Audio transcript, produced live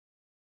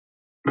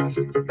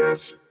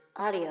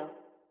Audio.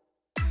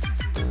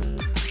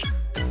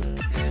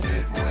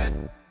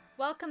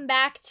 Welcome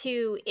back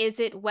to Is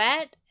It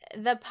Wet?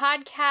 The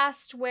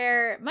podcast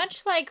where,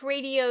 much like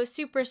radio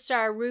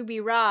superstar Ruby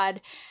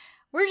Rod,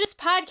 we're just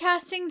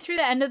podcasting through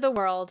the end of the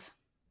world.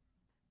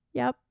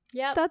 Yep.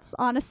 That's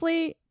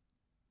honestly,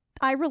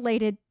 I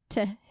related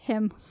to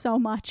him so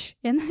much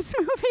in this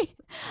movie.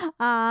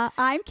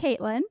 I'm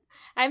Caitlin.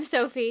 I'm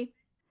Sophie.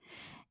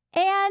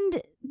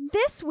 And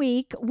this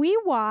week we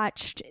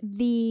watched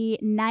the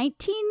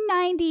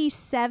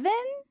 1997.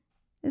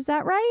 Is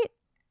that right?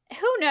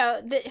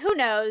 Who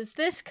knows?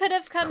 This could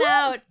have come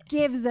out...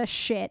 gives a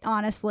shit,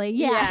 honestly.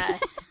 Yeah.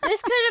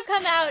 This could have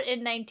come out in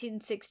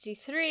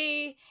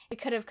 1963.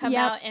 It could have come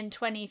out in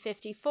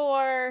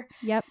 2054.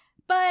 Yep.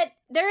 But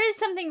there is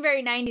something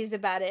very 90s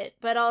about it,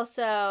 but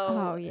also...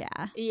 Oh,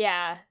 yeah.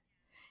 Yeah.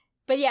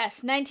 But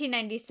yes,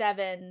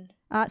 1997.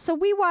 So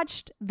we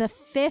watched The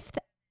Fifth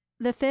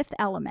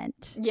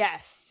Element.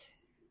 Yes.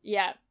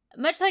 Yeah.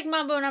 Much like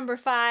Mambo Number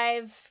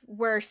 5,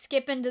 we're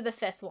skipping to the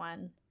fifth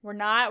one. We're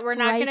not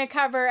going to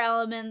cover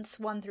elements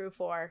 1 through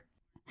 4.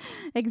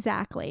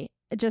 Exactly.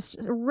 Just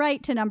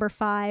right to number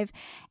 5.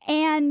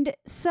 And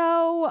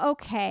so,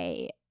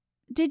 okay.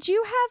 Did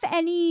you have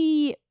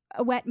any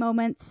wet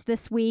moments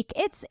this week?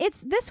 It's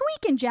this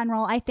week in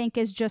general, I think,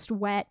 is just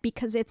wet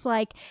because it's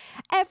like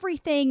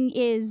everything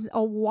is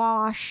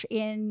awash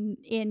in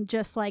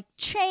just like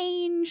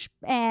change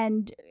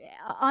and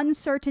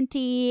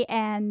uncertainty,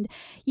 and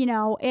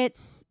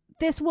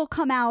this will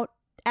come out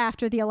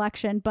after the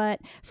election, but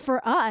for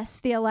us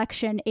the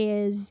election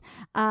is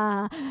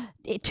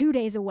 2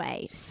 days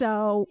away,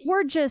 so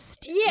we're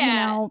just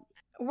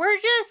we're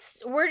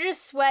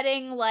just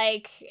sweating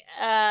like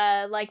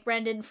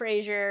Brendan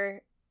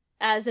Fraser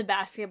as a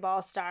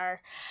basketball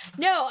star.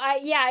 No,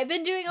 I've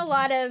been doing a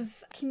lot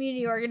of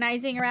community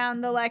organizing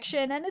around the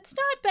election, and it's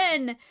not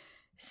been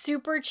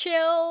super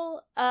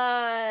chill,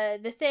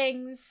 the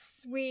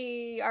things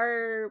we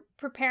are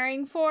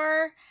preparing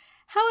for.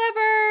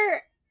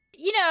 However,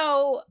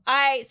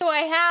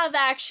 I have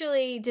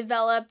actually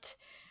developed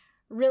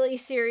really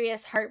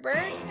serious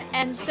heartburn,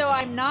 and so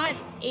I'm not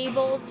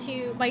able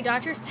to, my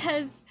doctor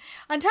says,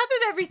 on top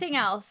of everything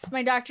else,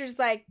 my doctor's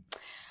like,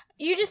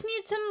 you just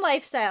need some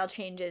lifestyle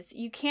changes.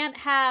 You can't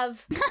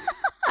have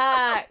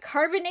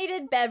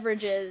carbonated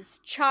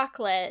beverages,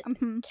 chocolate,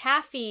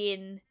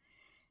 caffeine,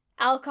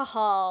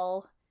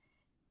 alcohol,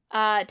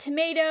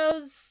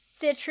 tomatoes,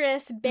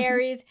 citrus,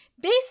 berries,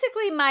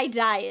 basically my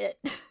diet.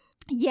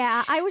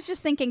 Yeah, I was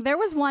just thinking, there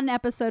was one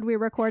episode we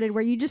recorded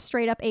where you just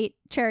straight up ate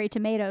cherry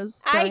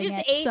tomatoes. I just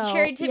ate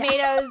cherry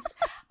tomatoes.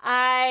 Yeah.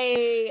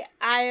 I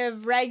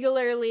have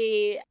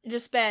regularly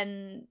just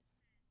been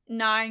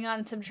gnawing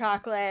on some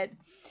chocolate.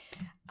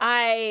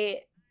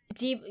 I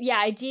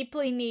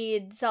deeply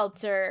need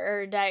seltzer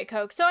or Diet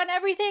Coke. So on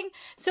everything.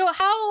 So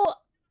how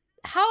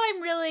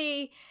I'm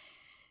really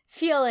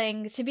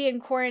feeling to be in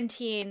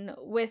quarantine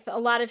with a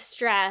lot of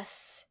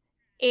stress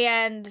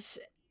and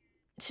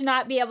to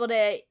not be able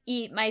to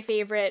eat my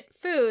favorite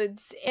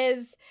foods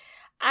is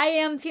I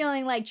am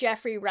feeling like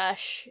Jeffrey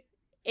Rush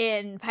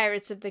in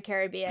Pirates of the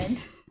Caribbean.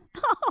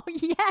 Oh,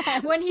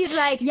 yes. When he's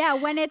like... Yeah,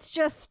 when it's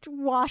just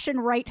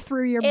washing right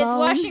through your bones. It's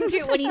washing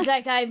through... When he's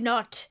like, I've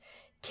not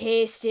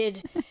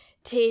tasted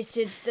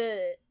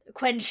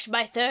quenched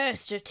my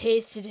thirst, or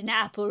tasted an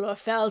apple, or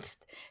felt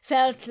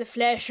the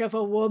flesh of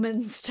a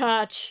woman's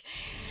touch.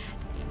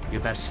 You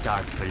best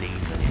start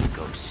believing in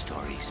ghost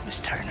stories,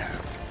 Miss Turner.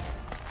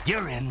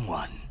 You're in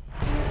one.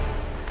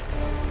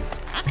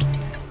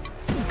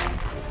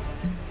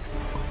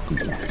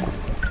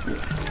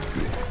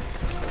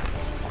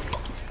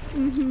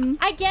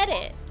 I get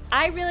it.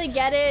 I really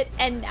get it,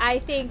 and I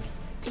think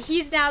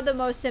he's now the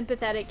most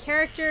sympathetic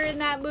character in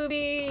that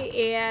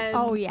movie, and...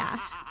 Oh, yeah.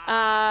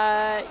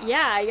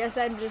 I guess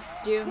I'm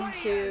just doomed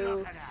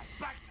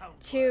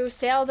to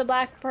sail the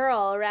Black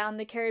Pearl around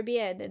the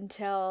Caribbean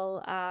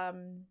until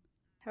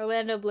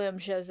Orlando Bloom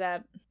shows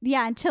up.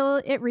 Yeah,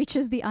 until it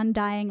reaches the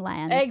Undying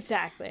Lands.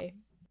 Exactly.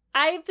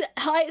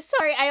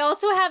 Sorry, I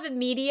also have a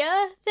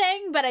media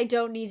thing, but I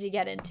don't need to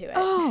get into it.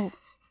 Oh.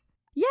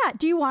 Yeah,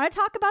 do you want to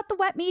talk about the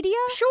wet media?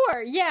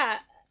 Sure, yeah.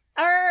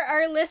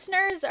 Our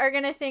listeners are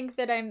going to think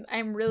that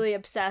I'm really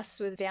obsessed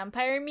with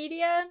vampire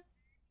media.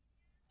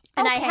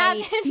 And okay, I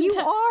haven't. You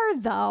are,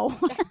 though.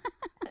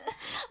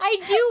 I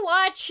do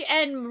watch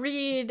and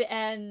read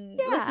and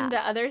listen to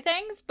other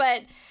things,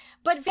 but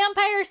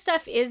vampire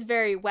stuff is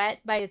very wet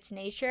by its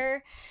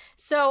nature.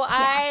 So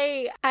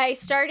I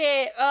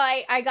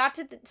got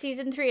to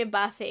season 3 of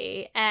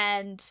Buffy,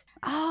 and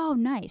oh,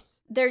 nice.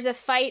 There's a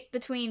fight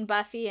between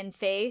Buffy and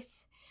Faith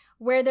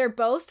where they're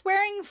both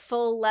wearing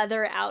full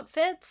leather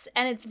outfits,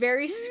 and it's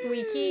very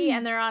squeaky,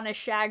 and they're on a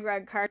shag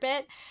rug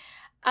carpet.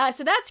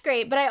 So that's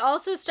great. But I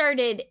also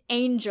started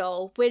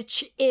Angel,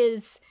 which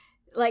is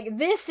like,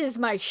 this is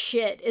my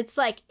shit. It's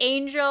like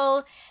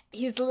Angel,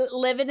 he's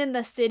living in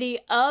the city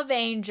of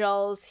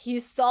angels.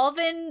 He's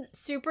solving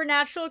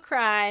supernatural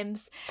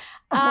crimes.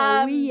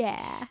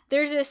 Yeah.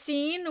 There's a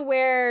scene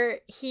where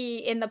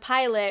in the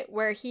pilot,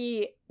 where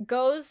he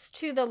goes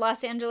to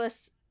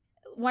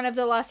one of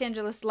the Los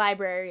Angeles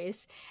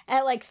libraries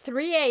at like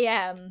 3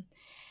 a.m.,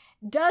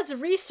 does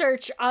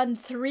research on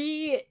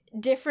 3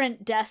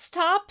 different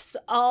desktops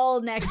all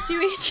next to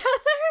each other.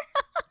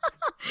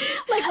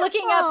 Like,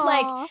 looking up,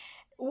 like,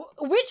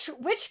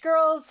 which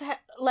girls,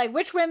 like,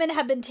 which women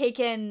have been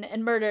taken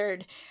and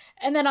murdered,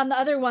 and then on the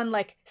other one,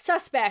 like,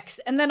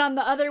 suspects, and then on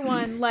the other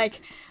one, like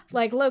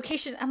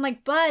location. I'm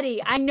like,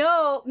 buddy, I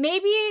know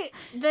maybe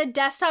the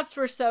desktops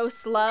were so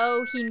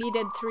slow he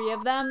needed 3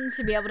 of them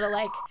to be able to,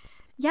 like.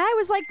 Yeah, I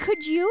was like,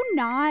 could you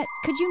not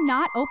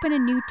open a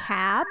new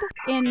tab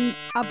in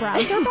a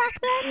browser back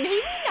then?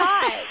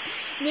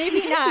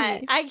 Maybe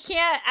not.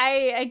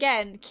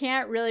 I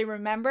can't really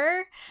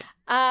remember.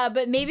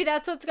 But maybe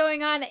that's what's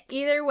going on.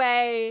 Either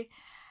way,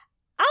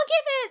 I'll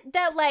give it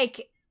that,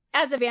 like,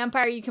 as a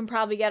vampire, you can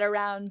probably get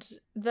around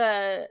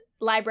the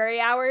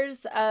library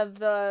hours of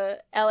the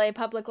LA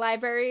Public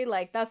Library.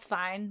 Like, that's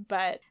fine.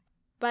 But,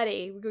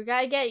 buddy, we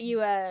gotta get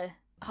you a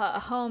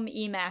home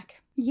eMac.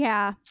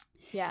 Yeah.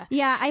 Yeah.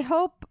 Yeah, I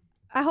hope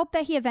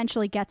that he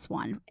eventually gets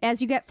one. As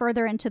you get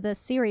further into the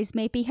series,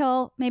 maybe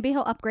he'll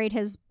upgrade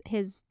his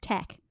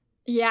tech.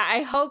 Yeah,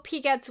 I hope he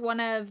gets one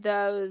of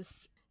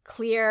those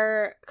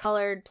clear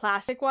colored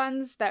plastic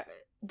ones that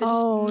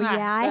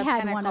I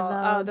had one of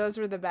those. Oh, those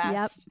were the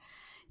best.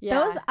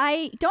 Yep.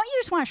 Yeah. Don't you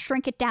just want to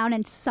shrink it down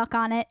and suck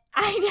on it?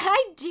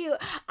 I do.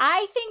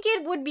 I think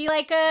it would be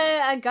like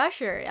a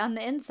gusher on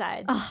the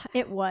inside. Oh,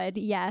 it would,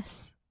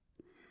 yes.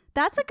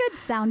 That's a good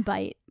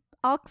soundbite.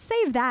 I'll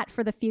save that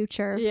for the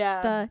future.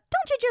 Yeah.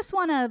 Don't you just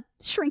want to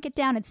shrink it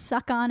down and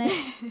suck on it?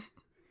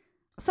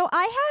 So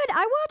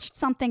I watched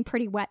something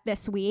pretty wet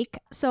this week.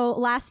 So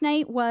last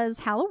night was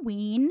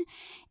Halloween,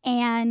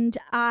 and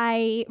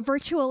I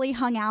virtually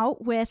hung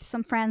out with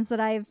some friends that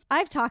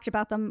I've talked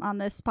about them on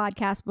this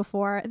podcast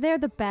before. They're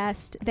the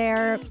best.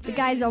 They're the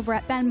guys over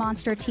at Ben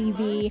Monster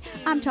TV.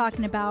 I'm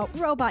talking about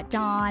Robot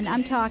Dawn.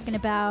 I'm talking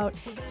about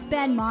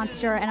Ben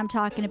Monster, and I'm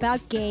talking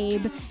about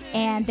Gabe.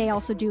 And they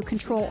also do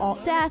Control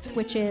Alt Death,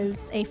 which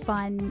is a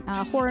fun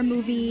horror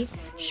movie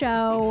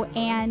show.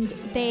 And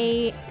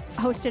they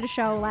hosted a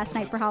show last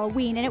night for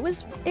Halloween, and it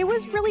was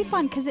really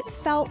fun because it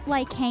felt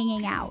like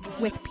hanging out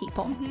with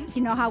people. Mm-hmm.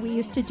 You know how we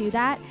used to do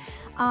that?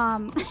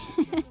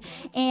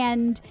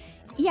 And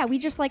yeah, we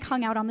just like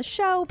hung out on the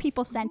show.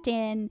 People sent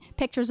in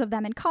pictures of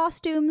them in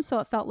costumes, so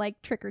it felt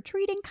like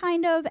trick-or-treating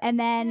kind of. And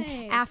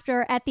then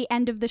at the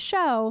end of the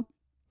show,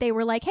 they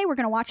were like, hey, we're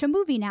going to watch a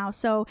movie now.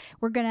 So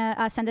we're going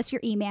to send us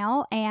your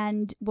email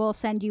and we'll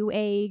send you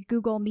a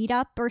Google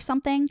Meetup or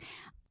something.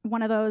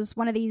 One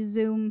of these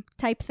Zoom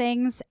type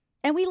things.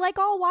 And we like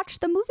all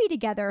watched the movie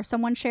together.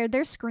 Someone shared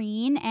their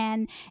screen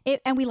and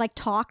we like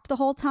talked the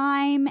whole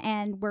time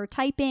and we're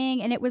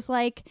typing, and it was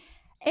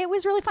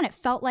really fun. It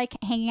felt like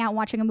hanging out and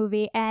watching a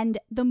movie. And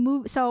the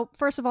movie. So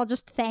first of all,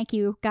 just thank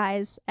you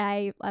guys.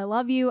 I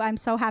love you. I'm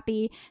so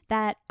happy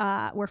that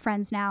we're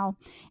friends now.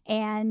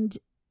 And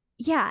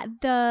yeah,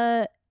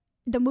 the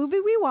movie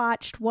we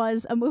watched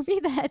was a movie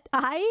that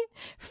I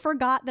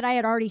forgot that I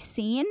had already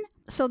seen.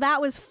 So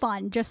that was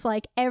fun. Just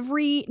like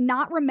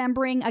not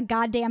remembering a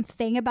goddamn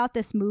thing about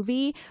this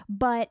movie,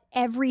 but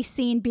every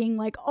scene being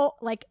like, oh,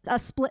 like a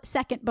split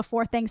second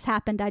before things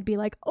happened, I'd be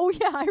like, oh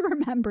yeah, I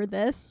remember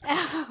this.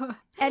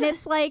 And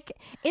it's like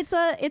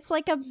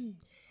a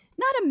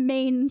not a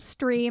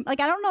mainstream, like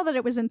I don't know that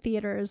it was in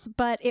theaters,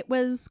 but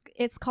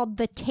it's called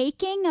The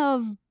Taking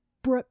of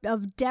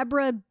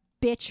Deborah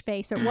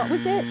Bitchface, or what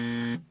was it?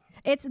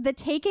 It's The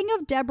Taking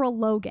of Deborah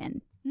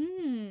Logan.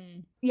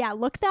 Yeah,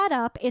 look that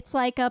up. It's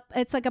like a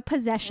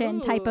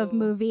possession type of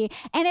movie,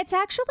 and it's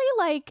actually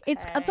like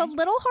it's a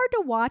little hard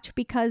to watch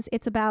because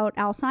it's about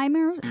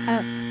Alzheimer's.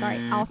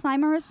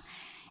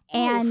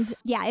 And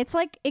yeah, it's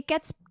like it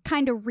gets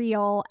kind of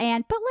real, but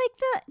like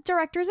the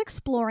director's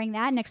exploring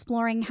that and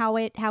exploring how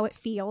it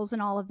feels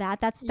and all of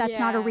that. That's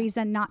not a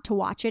reason not to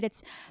watch it.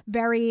 It's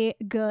very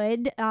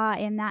good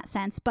in that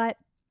sense, but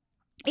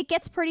it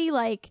gets pretty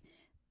like.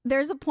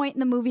 There's a point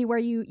in the movie where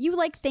you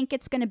like think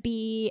it's going to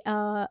be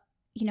a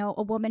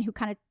woman who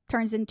kind of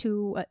turns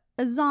into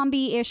a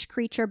zombie-ish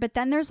creature, but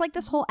then there's like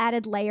this whole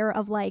added layer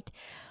of like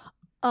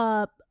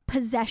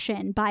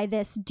possession by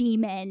this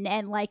demon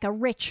and like a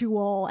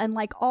ritual and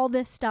like all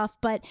this stuff,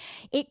 but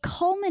it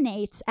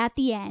culminates at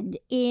the end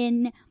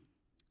in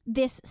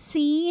this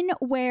scene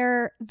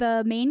where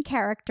the main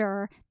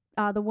character,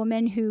 the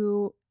woman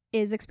who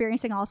is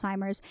experiencing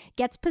Alzheimer's,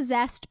 gets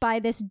possessed by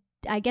this,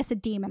 I guess, a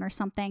demon or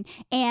something,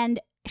 and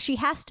she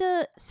has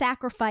to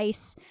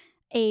sacrifice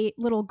a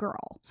little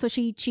girl. So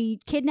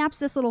she kidnaps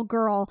this little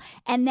girl,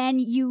 and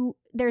then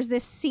there's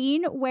this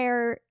scene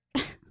where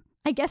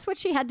I guess what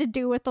she had to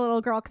do with the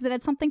little girl, because it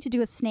had something to do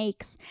with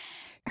snakes,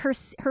 her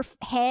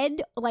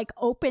head like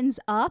opens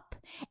up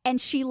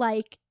and she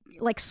like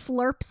like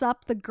slurps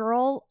up the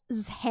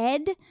girl's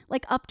head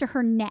like up to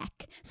her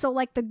neck. So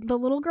like the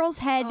little girl's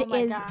head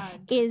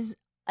is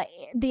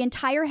the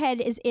entire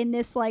head is in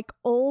this like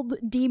old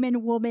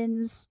demon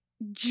woman's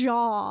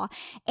jaw,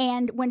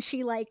 and when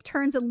she like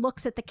turns and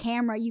looks at the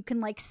camera, you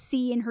can like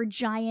see in her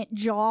giant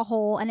jaw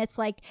hole, and it's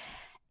like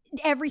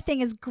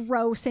everything is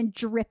gross and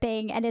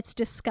dripping and it's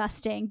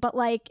disgusting, but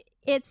like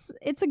it's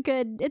a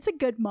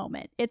good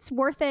moment. It's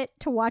worth it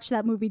to watch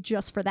that movie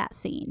just for that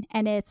scene,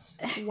 and it's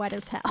wet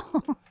as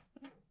hell.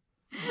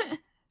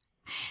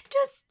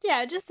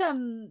 just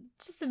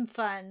some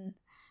fun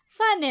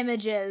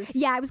images.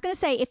 Yeah, I was gonna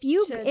say if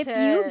you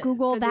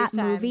Google that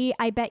movie,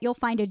 I bet you'll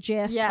find a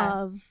GIF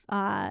of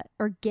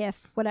or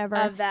GIF, whatever,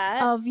 of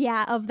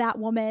that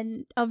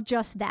woman, of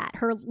just that,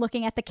 her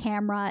looking at the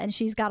camera, and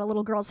she's got a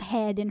little girl's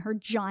head in her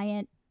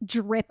giant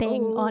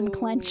dripping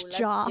unclenched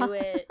jaw. Let's do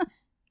it.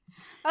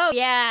 Oh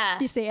yeah.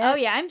 Do you see it? Oh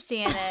yeah, I'm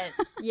seeing it.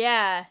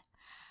 Yeah.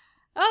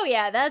 Oh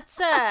yeah, that's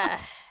that.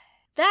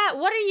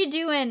 What are you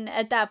doing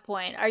at that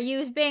point? Are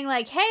you being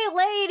like, "Hey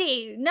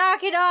lady,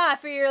 knock it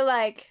off," or you're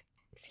like,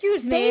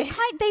 "Excuse me"?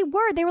 They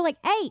were like,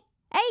 hey,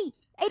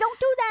 don't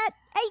do that.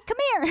 Hey, come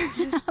here.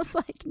 And I was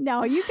like,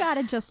 no, you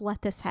gotta just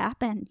let this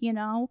happen, you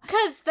know?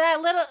 Because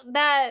that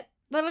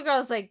little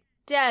girl's like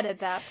dead at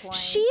that point.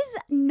 She's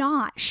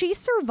not. She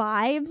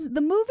survives.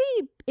 The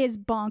movie is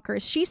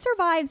bonkers. She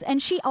survives,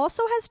 and she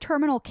also has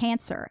terminal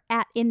cancer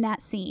in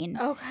that scene.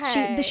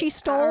 Okay. She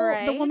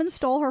stole, the woman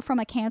stole her from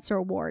a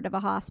cancer ward of a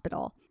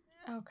hospital.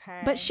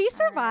 Okay. But she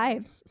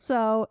survives. Right.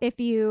 So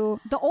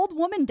the old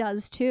woman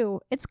does too.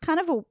 It's kind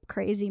of a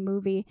crazy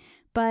movie,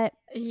 but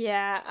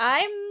yeah,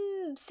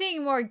 I'm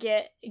seeing more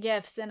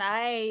gifts, and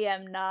I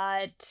am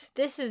not.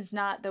 This is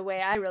not the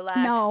way I relax.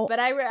 No, but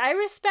I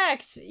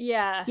respect.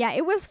 Yeah. Yeah,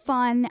 it was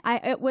fun.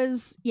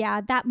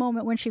 That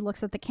moment when she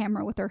looks at the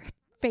camera with her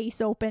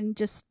face open,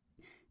 just.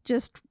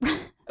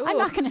 I'm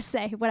not gonna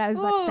say what I was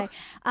about to say.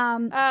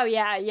 Oh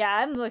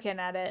yeah, I'm looking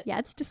at it. Yeah,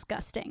 it's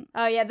disgusting.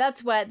 Oh yeah,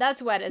 that's wet.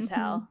 That's wet as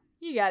hell.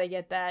 You gotta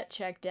get that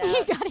checked out.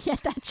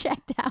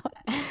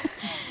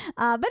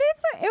 But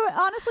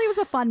honestly, it was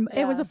a fun.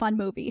 Yeah. It was a fun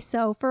movie.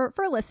 So for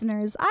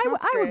listeners, I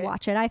would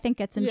watch it. I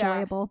think it's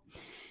enjoyable.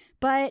 Yeah.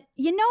 But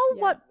you know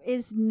what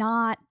is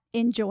not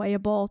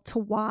enjoyable to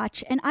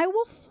watch, and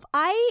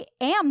I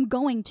am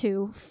going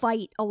to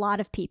fight a lot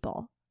of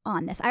people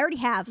on this. I already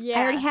have. Yeah.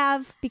 I already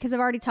have, because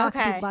I've already talked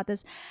to people about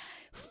this.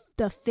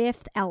 The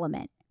Fifth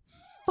Element.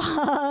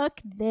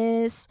 Fuck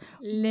this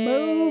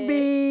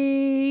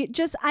movie.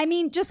 Just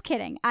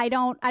kidding. I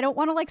don't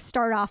want to like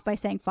start off by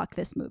saying fuck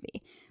this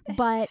movie,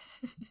 but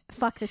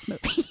fuck this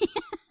movie.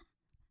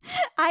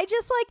 I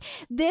just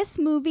like this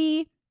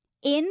movie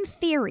in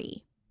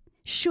theory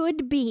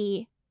should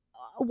be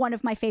one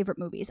of my favorite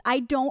movies.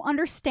 I don't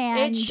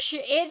understand.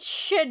 It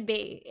should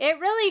be. It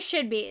really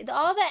should be.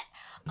 All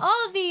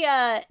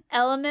the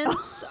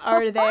elements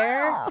are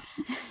there.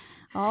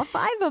 All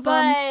 5 of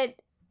them.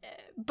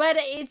 But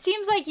it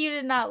seems like you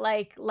did not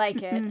like it.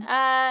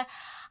 I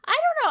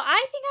don't know.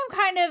 I think I'm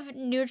kind of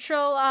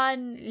neutral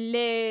on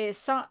le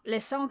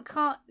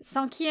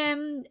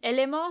cinquième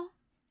élément,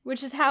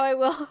 which is how I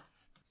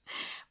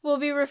will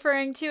be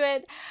referring to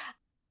it.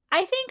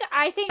 I think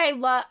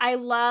I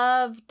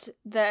loved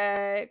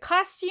the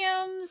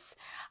costumes.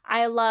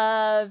 I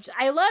loved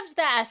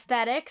the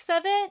aesthetics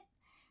of it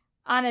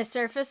on a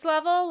surface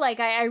level. Like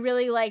I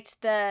really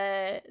liked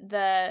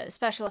the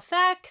special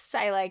effects.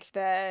 I liked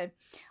the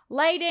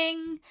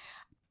lighting.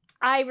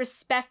 I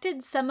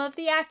respected some of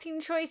the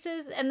acting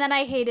choices, and then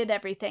I hated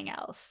everything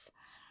else.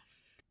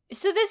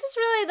 So this is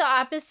really the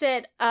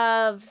opposite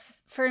of,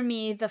 for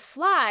me, The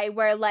Fly,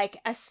 where like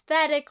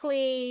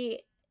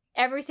aesthetically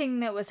everything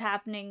that was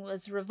happening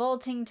was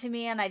revolting to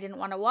me and I didn't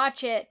want to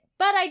watch it.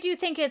 But I do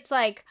think it's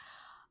like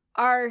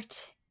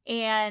art,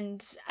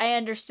 and I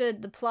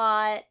understood the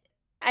plot.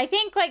 I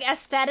think like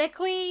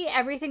aesthetically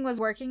everything was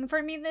working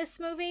for me in this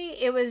movie.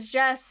 It was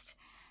just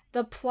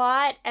the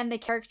plot and the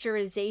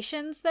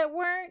characterizations that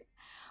weren't.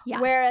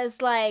 Yes.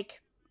 Whereas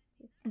like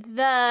in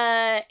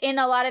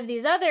a lot of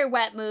these other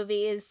wet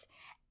movies,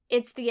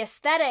 it's the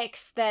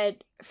aesthetics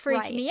that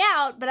freak me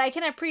out, but I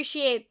can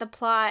appreciate the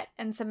plot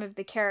and some of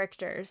the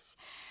characters.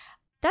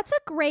 That's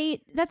a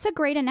great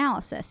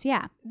analysis.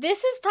 Yeah.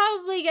 This is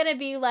probably going to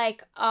be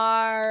like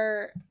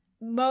our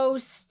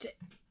most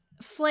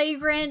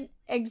flagrant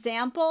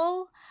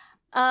example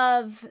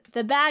of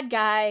the bad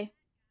guy.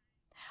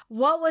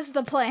 What was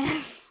the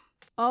plan?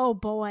 Oh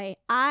boy.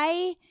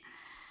 I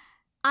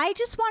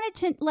just wanted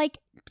to like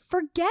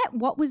forget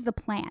what was the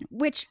plan,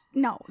 which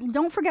no,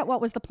 don't forget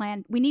what was the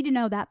plan. We need to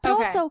know that. But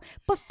also,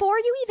 before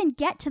you even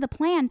get to the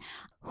plan,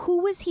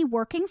 who was he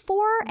working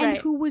for and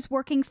who was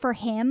working for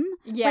him?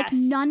 Yes. Like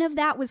none of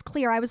that was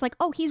clear. I was like,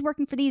 oh, he's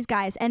working for these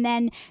guys. And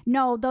then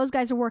no, those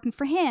guys are working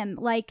for him.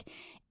 Like, and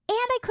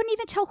I couldn't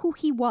even tell who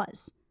he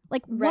was.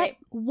 Like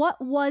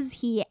what was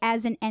he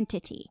as an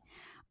entity?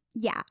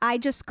 Yeah, I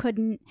just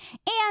couldn't.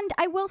 And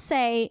I will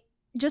say,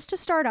 just to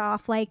start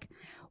off, like,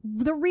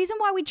 the reason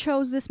why we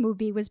chose this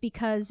movie was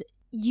because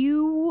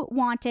you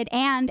wanted,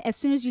 and as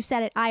soon as you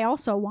said it, I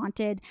also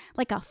wanted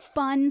like a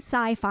fun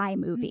sci-fi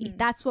movie. Mm-hmm.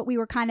 That's what we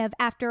were kind of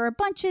after, a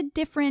bunch of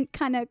different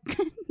kind of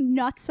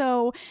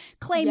nutso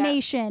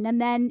claymation, and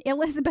then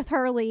Elizabeth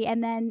Hurley,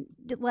 and then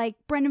like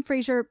Brendan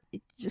Fraser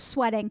just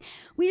sweating.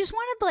 We just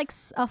wanted like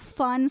a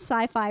fun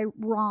sci-fi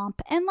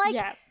romp, and like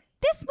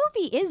this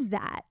movie is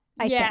that,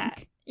 I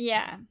think.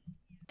 Yeah.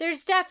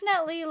 There's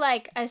definitely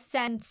like a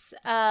sense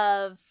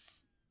of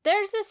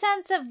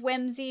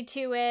whimsy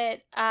to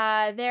it.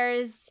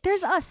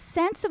 There's a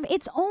sense of,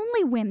 it's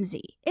only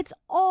whimsy. It's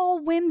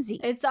all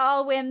whimsy.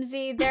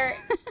 There,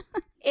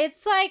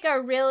 it's like a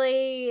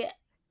really,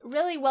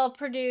 really well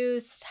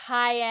produced,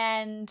 high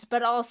end,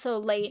 but also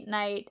late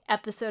night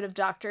episode of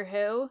Doctor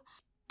Who.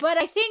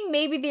 But I think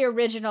maybe the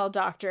original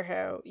Doctor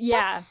Who.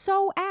 Yeah, that's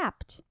so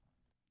apt.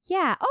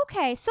 Yeah,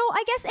 okay. So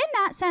I guess in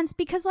that sense,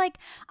 because like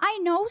I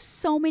know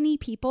so many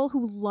people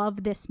who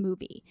love this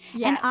movie,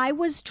 and I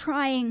was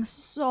trying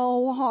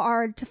so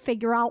hard to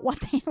figure out what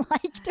they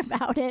liked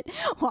about it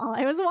while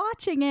I was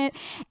watching it.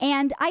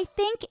 And I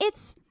think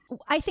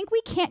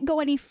we can't go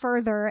any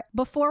further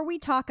before we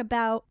talk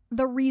about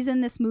the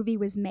reason this movie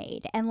was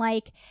made. And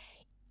like,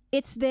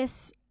 it's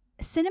this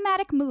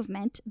cinematic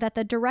movement that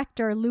the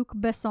director, Luc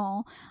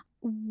Besson,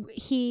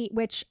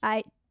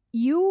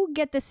 you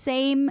get the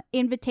same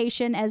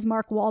invitation as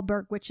Mark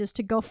Wahlberg, which is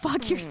to go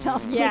fuck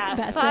yourself, Luc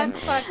Besson.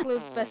 Fuck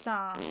Luc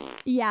Besson.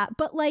 Yeah,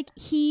 but like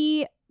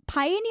he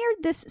pioneered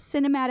this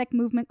cinematic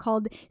movement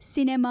called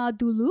Cinéma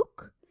du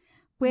Luc,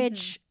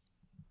 which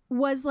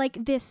was like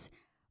this,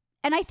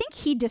 and I think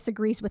he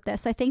disagrees with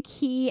this. I think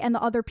he and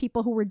the other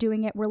people who were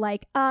doing it were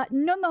like,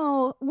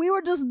 no, we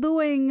were just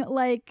doing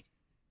like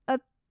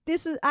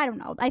this is, I don't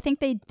know. I think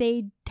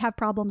they have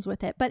problems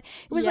with it, but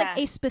it was like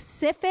a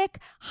specific,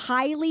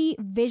 highly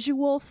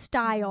visual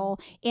style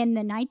in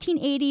the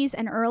 1980s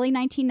and early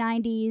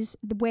 1990s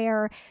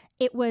where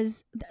it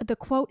was, the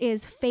quote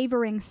is,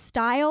 favoring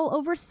style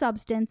over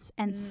substance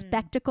and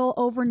spectacle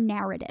over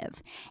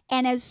narrative.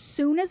 And as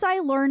soon as I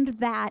learned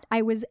that,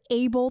 I was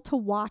able to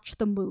watch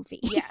the movie.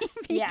 Yes,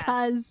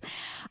 because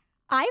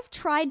I've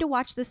tried to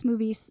watch this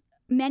movie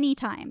many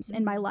times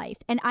in my life,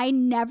 and I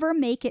never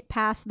make it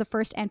past the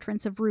first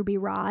entrance of Ruby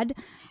Rhod.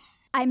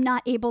 I'm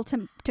not able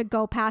to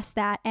go past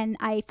that, and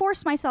I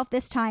forced myself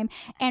this time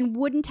and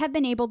wouldn't have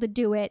been able to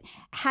do it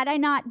had I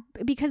not,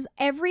 because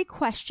every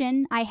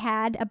question I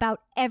had about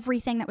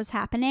everything that was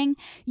happening,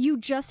 you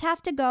just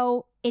have to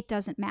go, it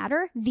doesn't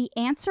matter. The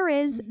answer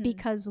is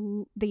because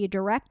the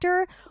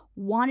director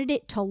wanted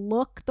it to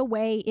look the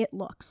way it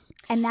looks.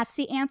 And that's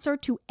the answer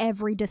to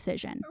every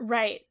decision.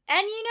 Right.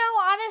 And you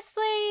know,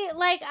 honestly,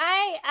 like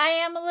I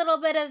am a little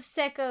bit of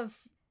sick of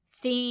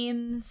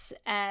themes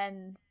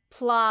and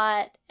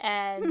plot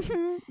and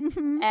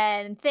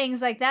and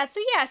things like that. So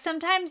yeah,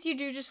 sometimes you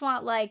do just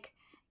want like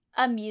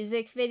a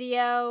music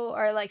video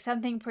or like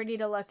something pretty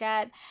to look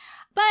at.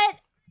 But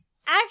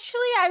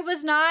actually I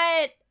was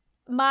not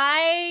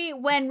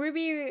when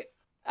Ruby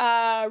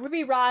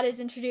Rhod is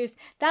introduced,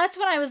 that's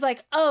when I was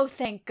like, oh,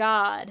 thank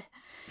God.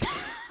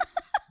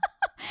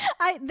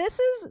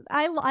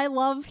 I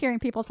love hearing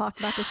people talk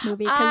about this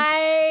movie because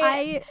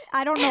I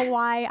don't know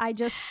why, I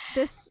just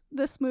this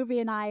movie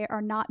and I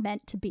are not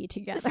meant to be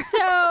together.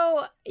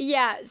 So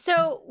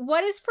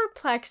what is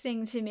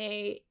perplexing to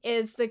me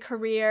is the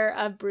career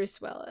of Bruce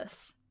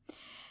Willis.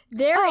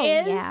 There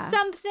is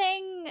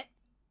something,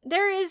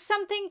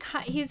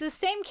 he's the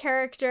same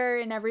character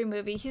in every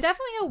movie. He's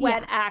definitely a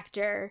wet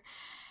actor.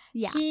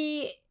 Yeah.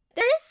 There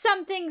is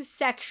something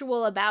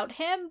sexual about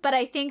him, but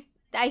I think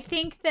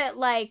that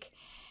like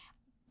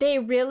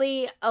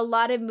a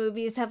lot of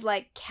movies have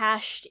like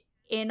cashed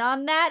in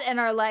on that and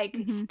are like,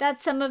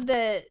 that's some of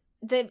the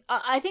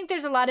I think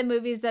there's a lot of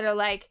movies that are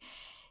like,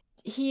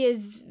 he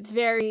is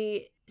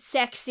very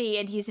sexy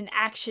and he's an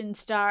action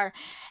star.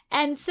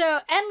 And so,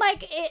 and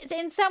like,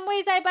 in some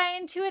ways I buy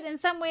into it. In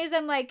some ways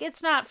I'm like,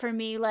 it's not for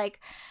me.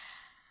 Like,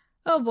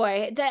 oh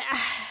boy,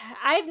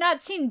 I've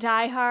not seen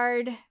Die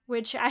Hard,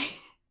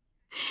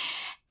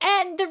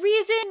 and the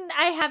reason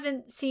I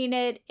haven't seen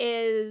it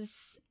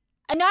is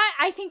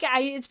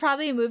it's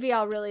probably a movie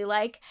I'll really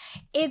like.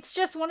 It's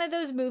just one of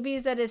those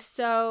movies that is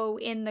so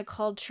in the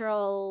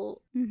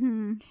cultural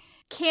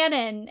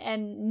canon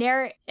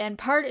and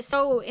part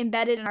so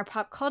embedded in our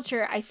pop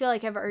culture. I feel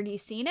like I've already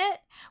seen it,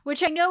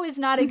 which I know is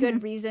not a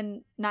good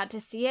reason not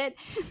to see it.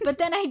 But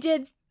then I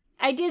did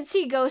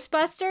see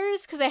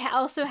Ghostbusters because I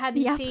also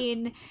hadn't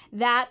seen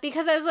that,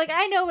 because I was like,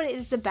 I know what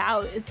it's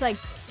about. It's like,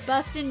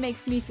 bustin'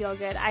 makes me feel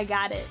good. I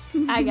got it.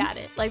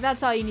 Like,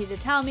 that's all you need to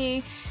tell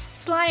me.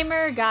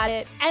 Slimer, got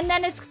it. And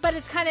then it's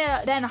kind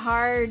of then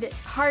hard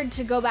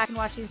to go back and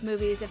watch these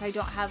movies if I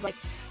don't have like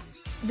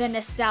the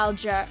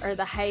nostalgia or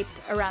the hype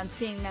around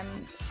seeing them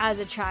as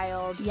a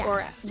child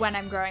or when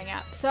I'm growing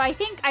up. So I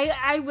think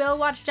I will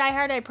watch Die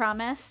Hard, I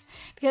promise,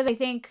 because I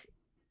think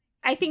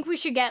we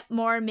should get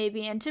more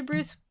maybe into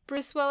Bruce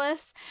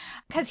Willis,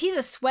 because he's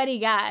a sweaty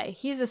guy.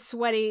 He's a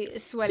sweaty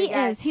guy. He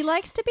is. He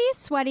likes to be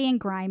sweaty and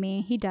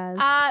grimy. He does.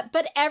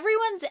 But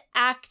everyone's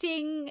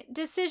acting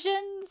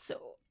decisions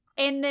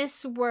in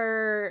this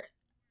were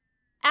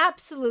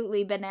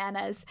absolutely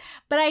bananas.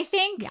 But I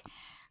think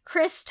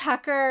Chris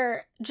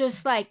Tucker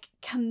just like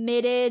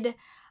committed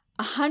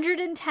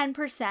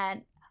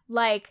 110%,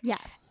 like,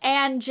 yes,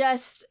 and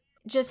just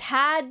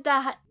had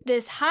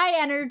this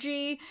high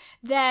energy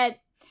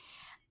that.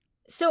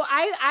 So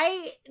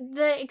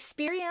the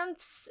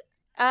experience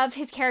of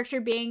his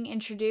character being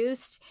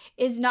introduced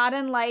is not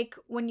unlike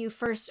when you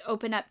first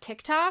open up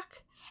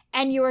TikTok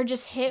and you are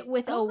just hit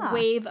with a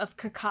wave of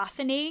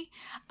cacophony,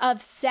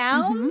 of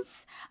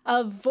sounds,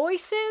 of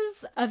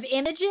voices, of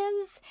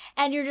images,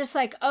 and you're just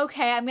like,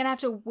 okay, I'm gonna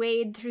have to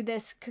wade through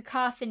this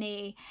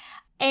cacophony,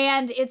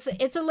 and it's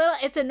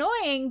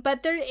annoying, but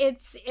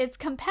it's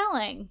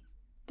compelling.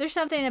 There's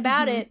something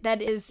about it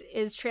that is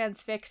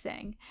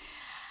transfixing.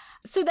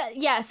 So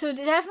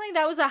definitely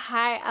that was a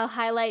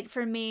highlight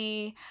for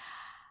me.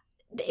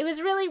 It was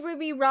really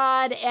Ruby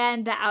Rhod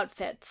and the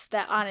outfits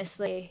that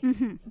honestly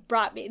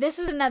brought me. This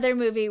was another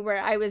movie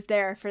where I was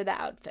there for the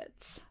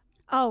outfits.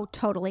 Oh,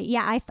 totally.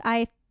 Yeah,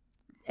 I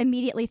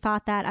immediately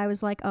thought that. I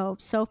was like, oh,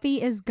 Sophie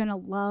is gonna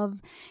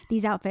love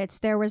these outfits.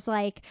 There was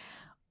like,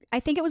 I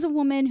think it was a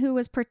woman who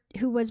was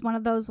one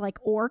of those like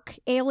orc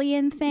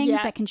alien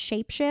things that can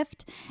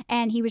shapeshift,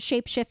 and he was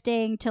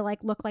shapeshifting to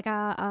like look like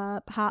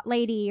a hot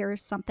lady or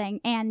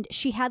something, and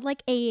she had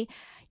like a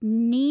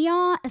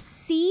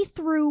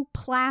see-through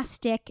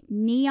plastic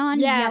neon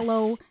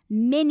yellow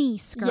mini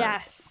skirt.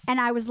 Yes. And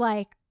I was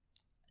like,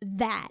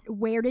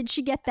 where did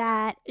she get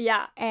that?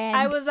 Yeah. And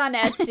I was on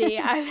Etsy.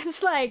 I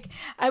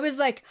was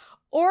like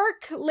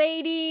orc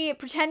lady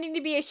pretending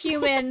to be a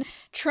human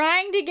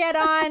trying to get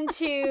on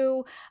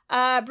to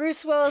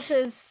Bruce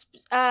Willis's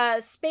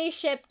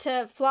spaceship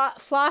to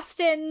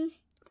Floston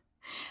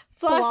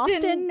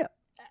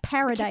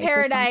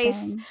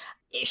Paradise.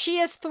 She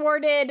is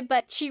thwarted,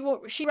 but she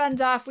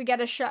runs off. We get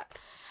a shot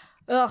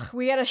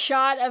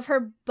of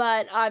her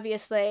butt,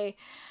 obviously.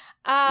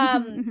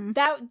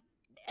 That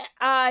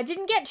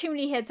didn't get too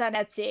many hits on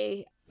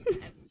Etsy.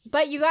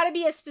 But you got to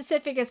be as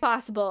specific as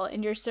possible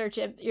in your search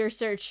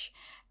criteria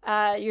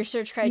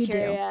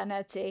on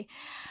Etsy.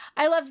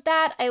 I loved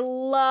that. I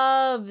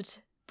loved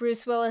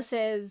Bruce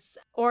Willis's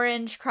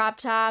orange crop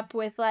top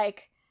with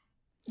like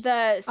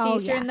the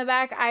see-through in the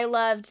back. I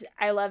loved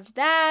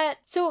that.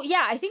 So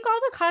yeah, I think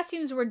all the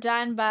costumes were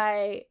done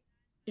by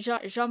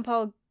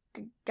Jean-Paul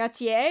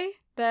Gaultier.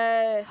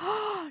 No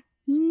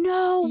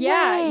way.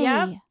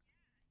 Yeah.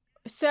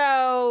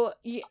 So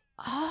which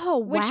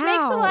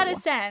makes a lot of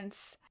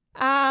sense.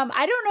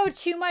 I don't know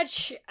too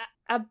much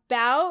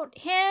about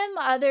him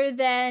other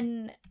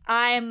than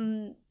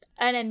I'm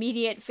an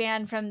immediate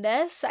fan from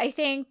this. I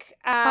think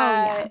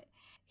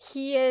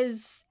he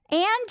is.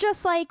 And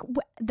just like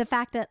the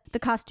fact that the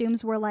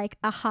costumes were like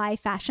a high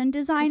fashion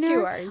designer.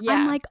 Couture, yeah.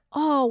 I'm like,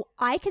 oh,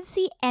 I could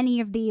see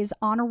any of these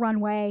on a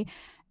runway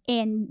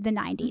in the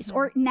 90s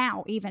or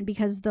now even,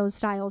 because those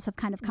styles have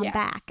kind of come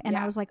back. And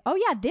I was like, oh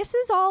yeah, this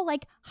is all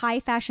like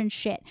high fashion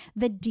shit.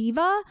 The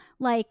diva,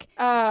 like,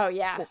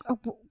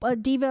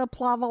 Diva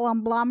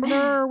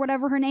Plavalamblambler or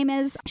whatever her name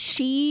is.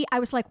 I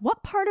was like,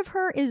 what part of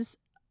her is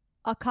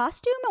a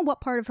costume and what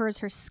part of her is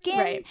her skin?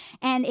 Right.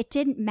 And it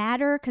didn't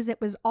matter because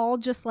it was all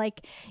just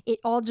like, it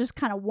all just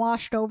kind of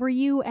washed over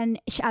you.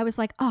 And I was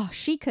like, oh,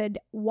 she could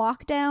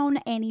walk down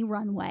any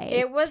runway.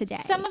 It was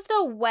today. Some of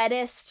the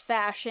wettest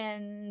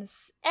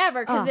fashions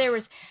ever, because there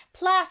was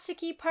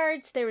plasticky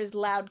parts, there was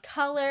loud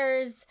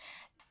colors,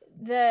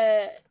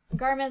 the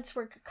garments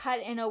were cut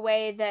in a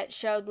way that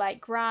showed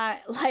like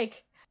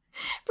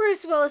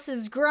Bruce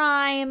Willis's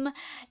grime.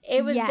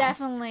 It was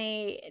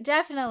definitely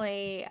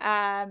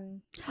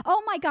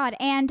oh my god,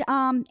 and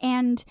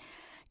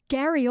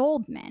Gary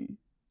Oldman,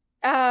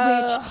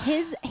 which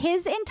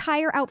his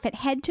entire outfit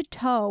head to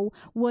toe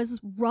was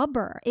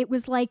rubber. It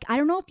was like, I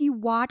don't know if you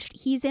watched,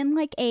 he's in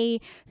like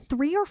a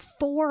 3 or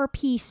 4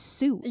 piece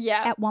suit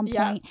at one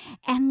point,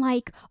 and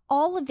like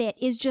all of it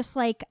is just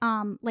like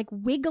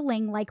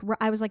wiggling, like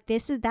I was like,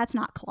 that's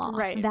not cloth,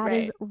 that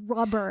is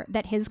rubber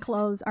that his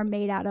clothes are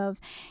made out of.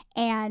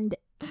 And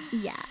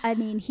I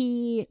mean,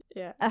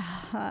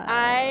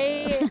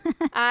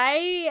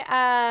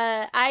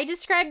 I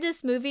described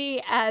this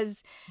movie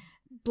as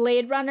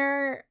Blade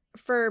Runner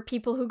for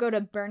people who go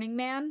to Burning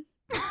Man.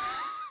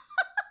 Oh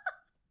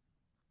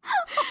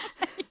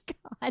my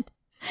god,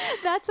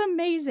 that's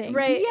amazing!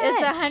 Right?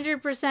 Yes. It's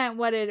 100%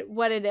 what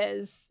it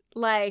is.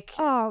 Like,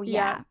 oh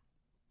yeah.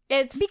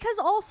 It's because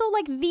also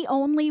like the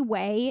only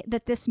way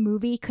that this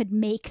movie could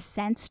make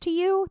sense to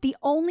you, the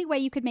only way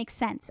you could make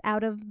sense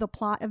out of the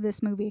plot of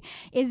this movie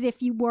is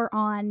if you were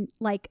on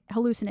like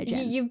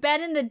hallucinogens. You've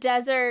been in the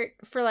desert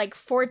for like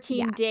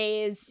 14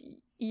 days.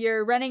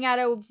 You're running out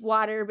of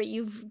water, but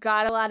you've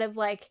got a lot of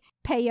like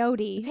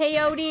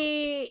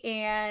peyote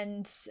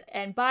and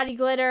body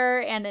glitter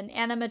and an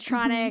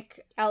animatronic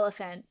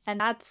elephant, and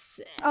that's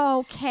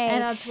okay.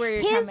 And that's where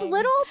you're his coming.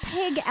 Little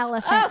pig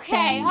elephant. Okay,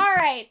 thing. All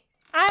right.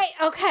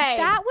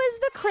 That was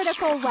the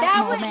critical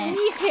moment.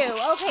 Me too.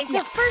 Okay,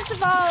 so first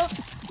of all,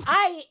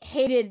 I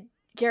hated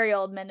Gary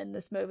Oldman in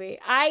this movie.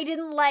 I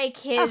didn't like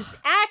his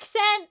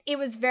accent. It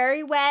was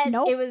very wet.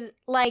 Nope. It was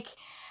like,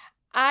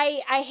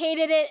 I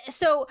hated it.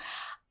 So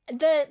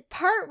the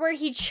part where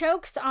he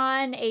chokes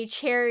on a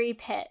cherry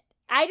pit,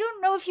 I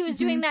don't know if he was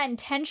doing that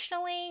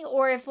intentionally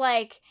or if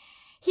like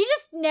he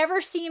just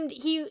never seemed,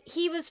 he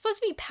was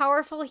supposed to be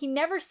powerful. He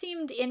never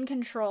seemed in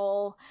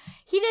control.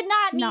 He did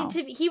not need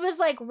to be, he was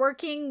like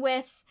working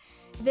with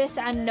this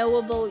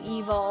unknowable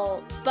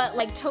evil, but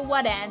like to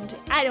what end?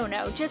 I don't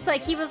know. Just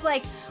like he was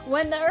like,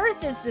 when the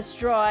earth is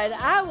destroyed,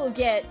 I will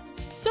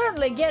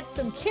certainly get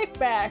some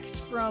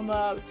kickbacks from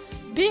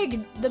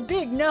the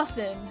big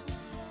nothing.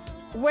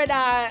 When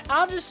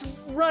I'll just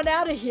run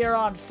out of here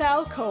on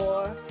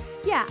Falkor.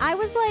 Yeah, I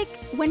was like,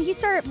 when he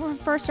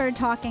first started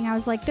talking, I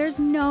was like, there's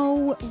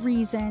no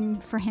reason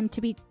for him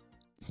to be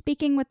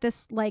speaking with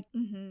this like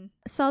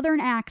southern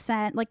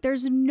accent. Like,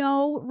 there's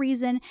no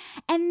reason.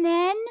 And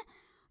then,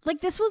 like,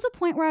 this was the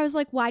point where I was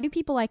like, why do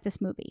people like this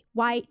movie?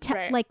 Why?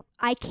 Like,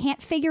 I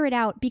can't figure it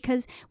out,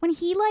 because when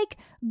he like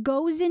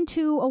goes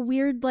into a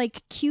weird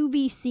like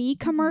QVC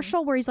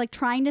commercial where he's like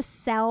trying to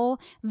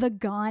sell the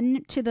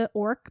gun to the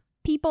orc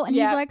people, and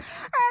he's like,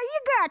 you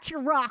got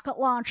your rocket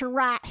launcher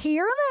right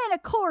here, and then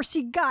of course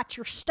you got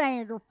your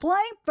standard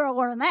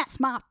flamethrower, and that's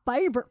my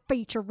favorite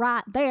feature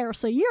right there,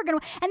 so you're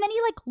gonna, and then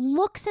he like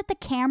looks at the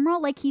camera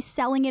like he's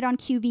selling it on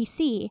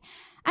QVC,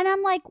 and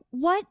I'm like,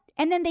 what?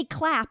 And then they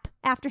clap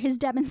after his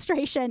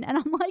demonstration, and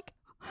I'm like,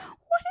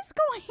 what is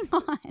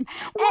going on?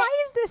 Why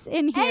is this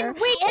in here? And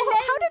wait, and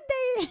then, how did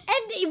they,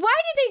 and why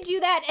did they do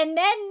that? And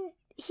then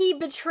he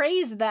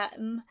betrays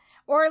them.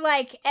 Or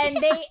like, and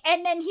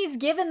then he's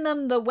given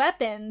them the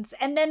weapons,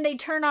 and then they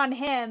turn on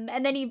him,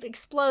 and then he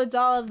explodes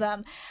all of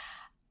them.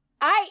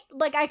 I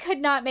could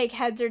not make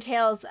heads or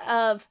tails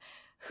of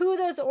who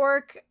those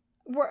orc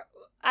were.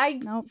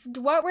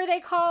 What were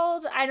they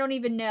called? I don't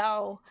even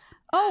know.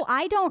 Oh,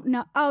 I don't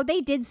know. Oh,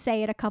 they did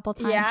say it a couple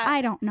times. Yeah.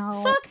 I don't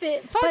know. Fuck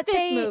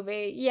this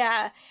movie.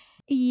 Yeah.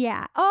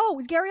 Yeah.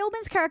 Oh, Gary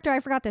Oldman's character,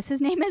 I forgot this.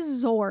 His name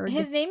is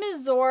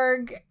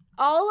Zorg.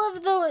 All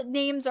of the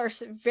names are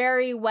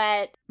very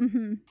wet.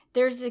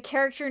 There's a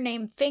character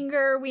named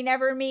Finger we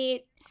never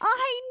meet.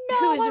 I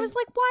know. I was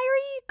like, why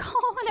are you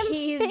calling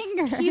him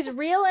Finger? He's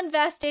real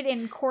invested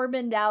in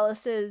Corbin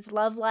Dallas's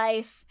love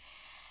life.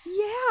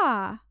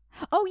 Yeah.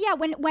 Oh yeah.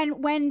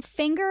 When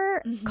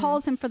Finger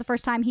calls him for the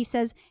first time, he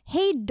says,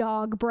 "Hey,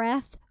 dog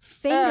breath,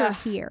 Finger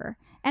here,"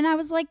 and I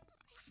was like,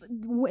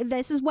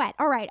 this is wet.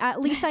 All right, at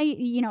least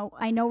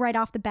I know right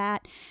off the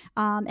bat.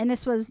 And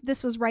this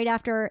was right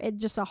after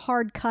just a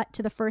hard cut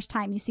to the first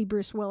time you see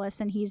Bruce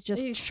Willis, and he's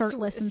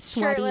shirtless and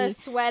sweaty,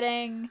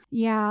 sweating.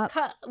 Yeah,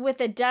 cut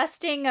with a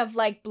dusting of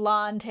like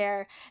blonde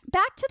hair.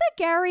 Back to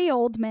the Gary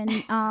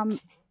Oldman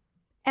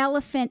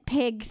elephant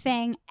pig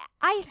thing.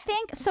 I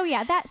think so.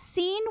 Yeah, that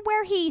scene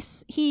where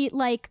he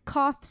like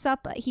coughs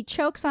up, he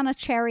chokes on a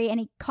cherry and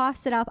he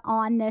coughs it up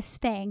on this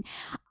thing.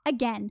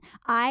 Again,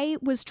 I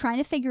was trying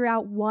to figure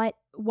out what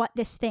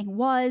this thing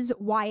was,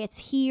 why it's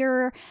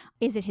here.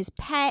 Is it his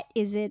pet?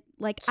 Is it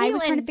like, Keelan, I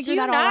was trying to figure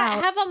that all out. Do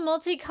you not have a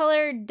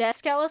multicolored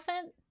desk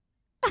elephant?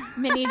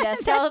 Mini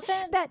desk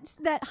elephant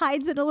that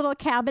hides in a little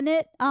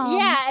cabinet.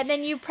 Yeah, and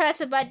then you press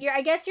a button.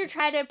 I guess you're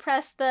trying to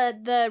press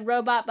the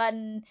robot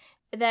button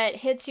that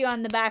hits you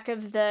on the back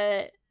of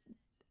the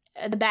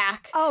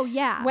back. Oh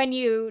yeah, when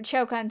you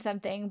choke on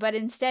something, but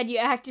instead you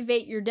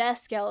activate your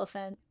desk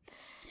elephant.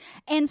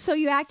 And so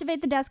you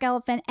activate the desk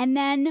elephant, and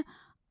then,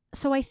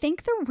 so I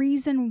think the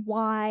reason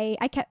why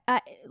I kept,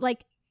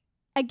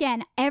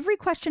 again, every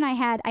question I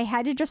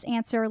had to just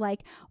answer,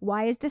 like,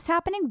 why is this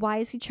happening? Why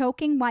is he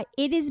choking? Why?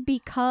 It is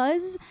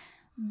because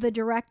the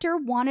director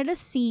wanted a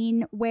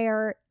scene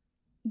where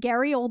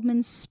Gary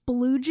Oldman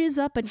splooges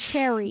up a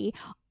cherry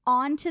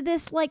onto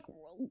this, like,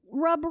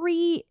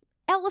 rubbery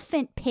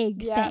elephant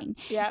pig thing.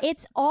 Yeah.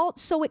 It's all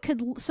so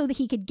that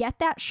he could get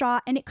that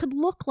shot and it could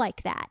look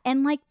like that.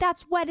 And like,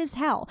 that's wet as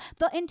hell.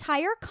 The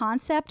entire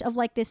concept of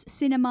like this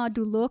cinema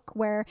du look,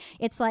 where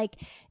it's like,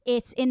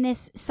 it's in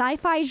this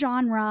sci-fi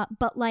genre,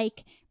 but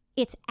like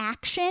it's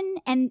action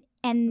and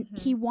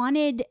he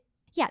wanted,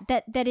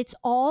 that it's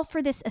all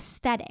for this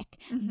aesthetic.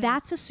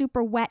 That's a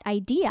super wet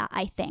idea,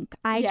 I think.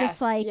 I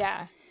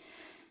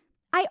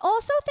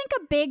also think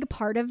a big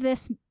part of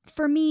this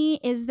for me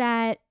is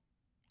that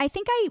I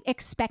think I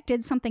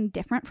expected something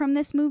different from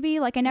this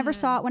movie. Like, I never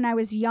saw it when I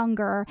was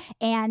younger,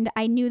 and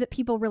I knew that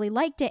people really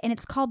liked it, and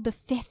it's called The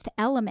Fifth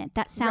Element.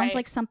 That sounds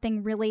like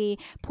something really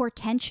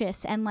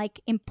portentous and like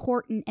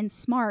important and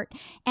smart.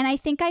 And I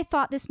think I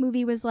thought this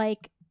movie was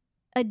like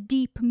a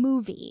deep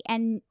movie,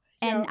 and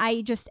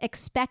I just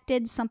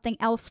expected something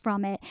else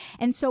from it.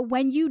 And so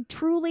when you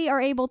truly are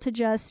able to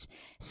just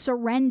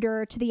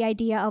surrender to the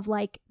idea of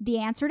like, the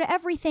answer to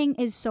everything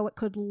is so it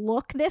could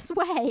look this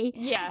way,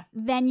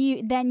 then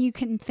you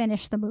can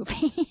finish the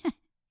movie.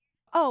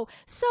 Oh,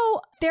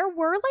 so there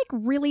were like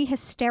really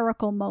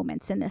hysterical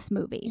moments in this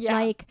movie.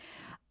 Like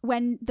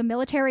when the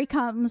military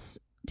comes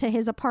to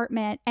his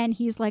apartment, and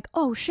he's like,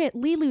 oh shit,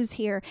 Lilu's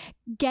here,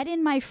 get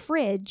in my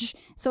fridge.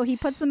 So he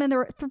puts them in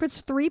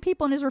puts 3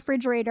 people in his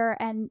refrigerator,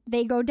 and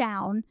they go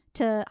down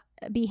to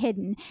be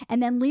hidden.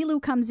 And then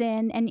Lilu comes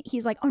in, and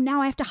he's like, oh,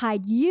 now I have to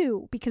hide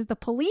you because the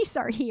police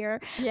are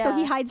here. Yeah. So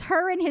he hides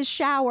her in his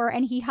shower,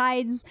 and he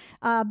hides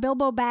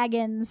Bilbo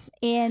Baggins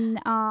in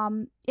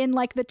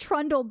like the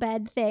trundle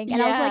bed thing.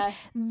 And I was like,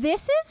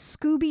 this is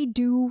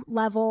Scooby-Doo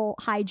level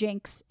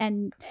hijinks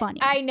and funny.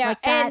 I know.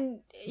 Like that.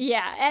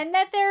 And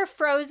that they're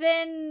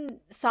frozen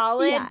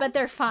solid, but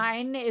they're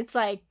fine. It's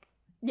like,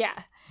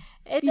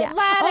 it's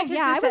Atlantic.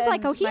 I was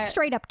like, oh, he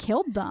straight up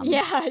killed them.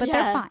 Yeah, but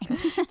they're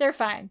fine. They're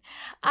fine.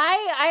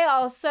 I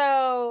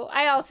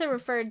also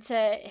referred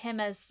to him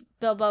as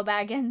Bilbo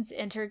Baggins,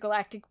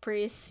 intergalactic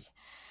priest.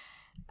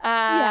 No,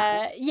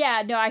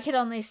 I could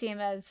only see him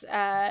as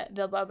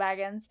Bilbo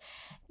Baggins.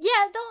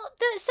 Yeah,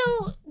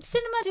 so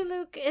Cinema de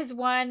Luc is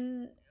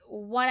one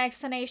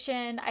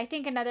explanation. I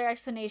think another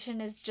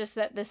explanation is just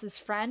that this is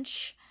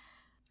French.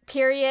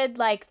 Period.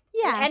 Like,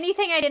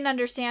 anything I didn't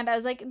understand, I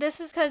was like, this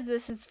is because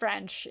this is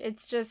French.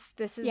 It's just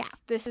this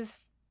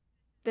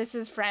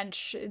is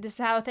French. This is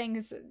how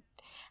things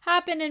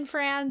happen in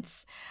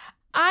France.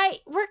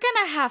 We're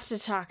gonna have to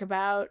talk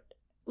about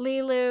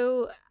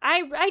Lilu.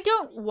 I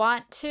don't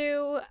want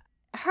to.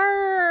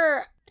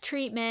 Her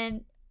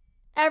treatment,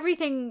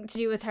 everything to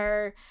do with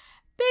her,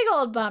 big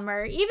old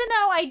bummer. Even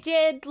though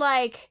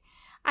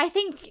I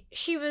think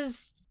she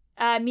was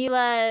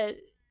Mila.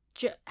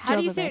 How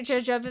do you say it?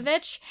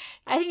 Jovovich?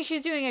 I think she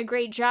was doing a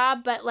great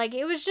job, but like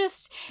it was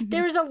just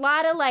there was a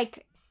lot of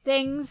like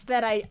things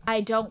that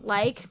I don't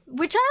like,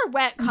 which are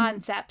wet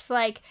concepts,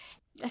 like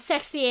a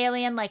sexy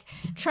alien like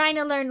trying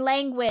to learn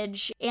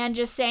language and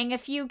just saying a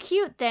few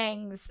cute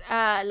things,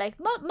 like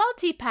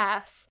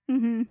multipass.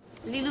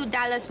 Lilu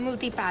Dallas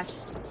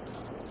multipass.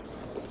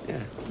 Yeah.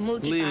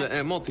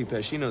 Multipass.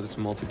 Multipass. She knows it's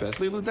multipass.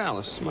 Lilu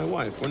Dallas, my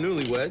wife. We're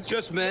newlyweds.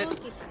 Just met.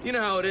 You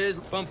know how it is.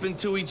 Bump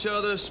into each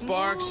other.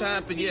 Sparks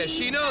happen. Yeah,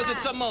 she knows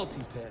it's a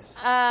multipass.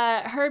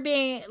 Her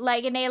being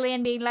like an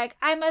alien being like,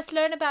 I must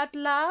learn about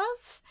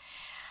love.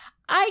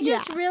 I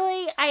just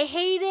really, I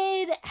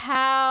hated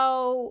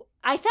how,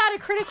 I thought a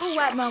critical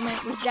wet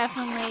moment was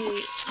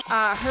definitely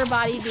her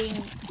body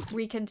being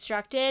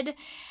reconstructed.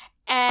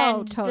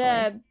 And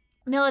the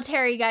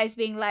military guys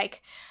being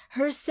like,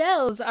 her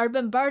cells are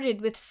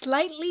bombarded with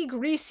slightly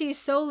greasy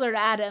solar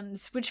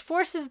atoms, which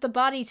forces the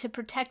body to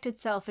protect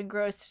itself and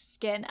grow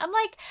skin. I'm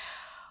like,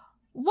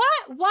 why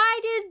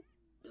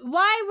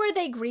were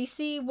they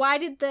greasy? Why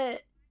did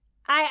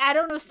I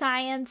don't know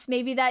science.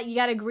 Maybe that you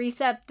gotta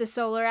grease up the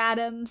solar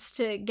atoms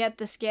to get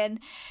the skin.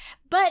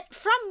 But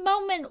from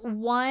moment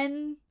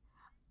 1,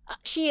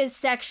 she is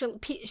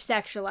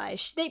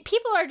sexualized.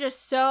 People are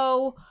just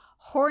so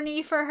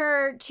horny for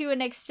her to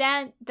an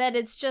extent that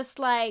it's just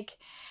like,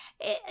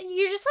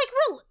 you're just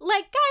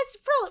like, guys,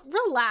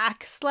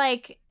 relax.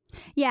 Like,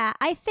 yeah,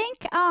 I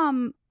think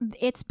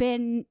it's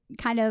been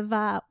kind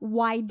of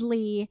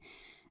widely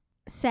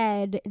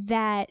said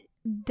that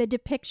the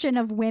depiction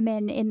of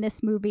women in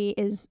this movie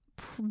is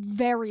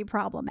very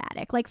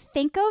problematic. Like,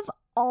 think of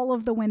all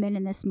of the women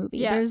in this movie.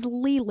 Yeah. There's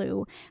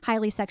Lilu,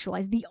 highly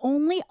sexualized. The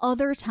only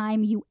other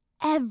time you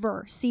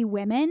ever see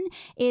women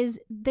is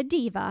the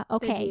diva.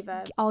 Okay, the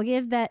diva. I'll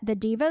give that. The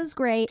diva's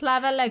great.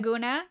 Plava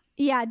Laguna.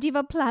 Yeah,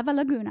 Diva Plava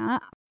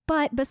Laguna.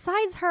 But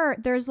besides her,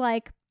 there's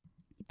like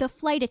the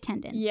flight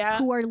attendants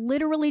who are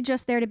literally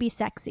just there to be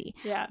sexy.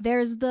 Yeah.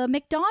 There's the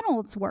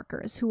McDonald's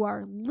workers who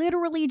are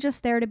literally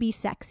just there to be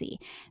sexy.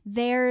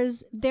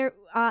 There's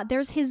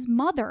his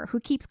mother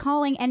who keeps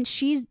calling, and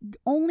she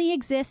only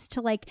exists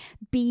to like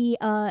be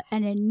an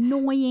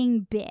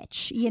annoying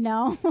bitch, you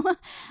know?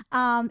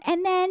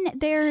 And then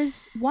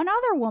there's one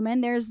other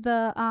woman. There's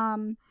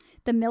the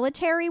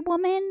military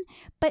woman,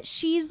 but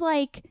she's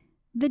like,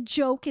 the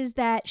joke is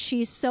that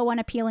she's so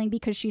unappealing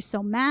because she's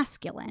so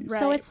masculine. Right,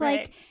 so it's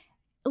like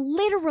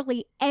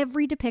literally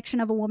every depiction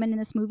of a woman in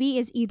this movie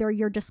is either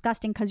you're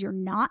disgusting because you're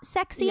not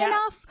sexy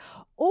enough,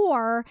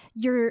 or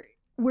you're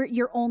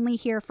only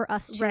here for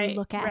us to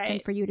look at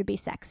and for you to be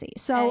sexy.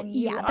 So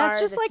that's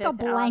just like a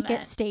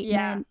blanket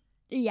statement.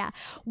 Yeah.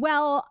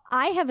 Well,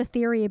 I have a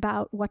theory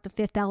about what the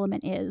fifth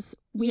element is.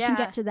 We can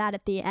get to that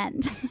at the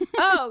end.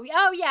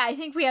 oh yeah, I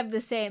think we have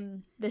the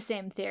same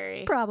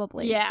theory.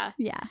 Probably. Yeah.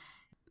 Yeah.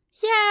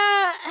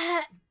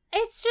 Yeah,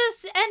 it's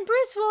just, and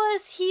Bruce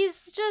Willis,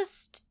 he's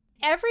just,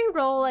 every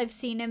role I've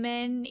seen him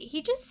in,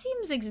 he just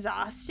seems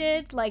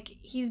exhausted, like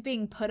he's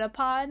being put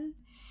upon.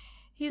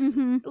 He's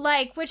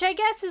like, which I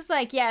guess is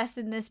like, yes,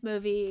 in this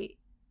movie,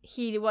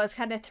 he was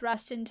kind of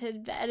thrust into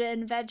an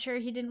adventure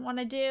he didn't want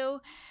to do.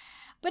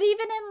 But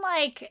even in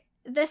like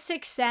The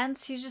Sixth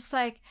Sense, he's just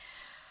like,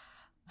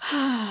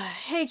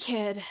 hey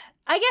kid,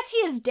 I guess he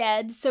is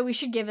dead, so we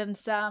should give him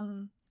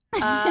some...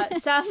 Yeah,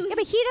 but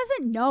he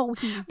doesn't know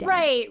he's dead.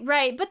 Right. But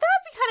that would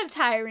be kind of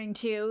tiring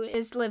too,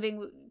 is living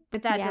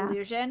with that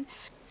delusion.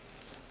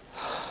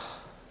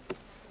 I'm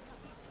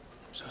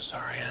so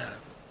sorry, Anna.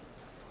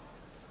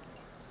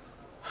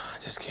 I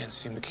just can't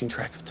seem to keep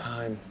track of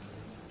time.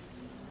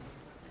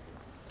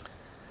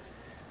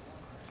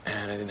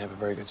 man. I didn't have a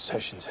very good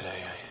session today.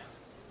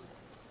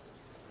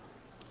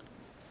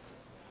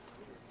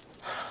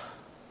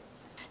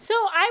 So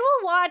I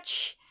will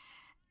watch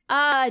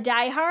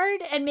Die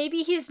Hard, and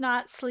maybe he's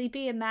not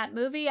sleepy in that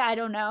movie. I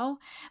don't know.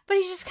 But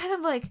he's just kind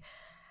of like,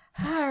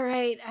 all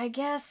right, I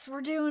guess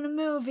we're doing a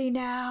movie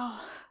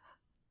now.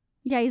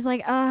 Yeah, he's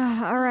like,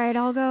 all right,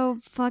 I'll go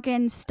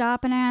fucking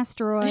stop an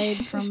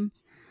asteroid from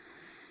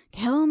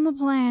killing the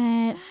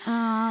planet.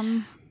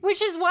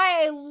 Which is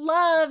why I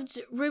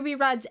loved Ruby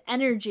Rod's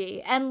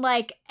energy and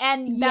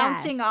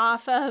bouncing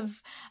off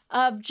of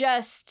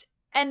just,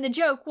 and the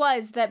joke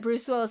was that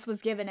Bruce Willis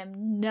was giving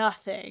him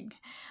nothing.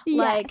 Yes.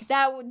 Like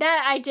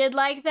that I did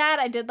like that.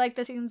 I did like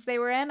the scenes they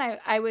were in.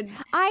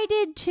 I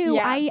did too.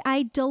 Yeah.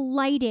 I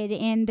delighted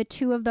in the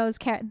two of those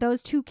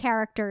two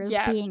characters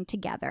being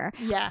together.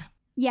 Yeah.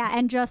 Yeah,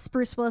 and just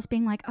Bruce Willis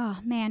being like, oh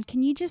man,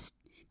 can you just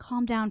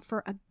calm down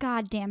for a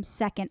goddamn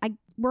second?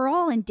 We're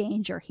all in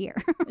danger here.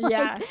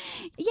 Yeah.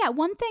 Yeah,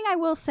 one thing I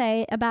will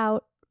say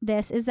about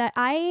this is that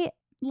I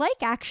like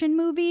action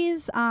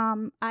movies.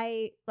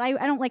 I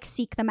don't like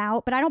seek them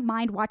out, but I don't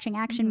mind watching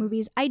action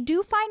movies. I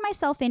do find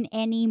myself in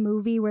any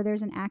movie where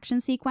there's an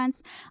action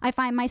sequence, I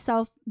find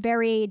myself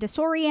very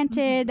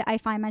disoriented. I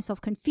find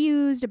myself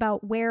confused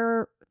about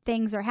where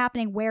things are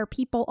happening, where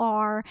people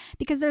are,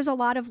 because there's a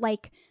lot of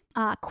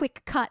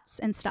quick cuts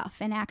and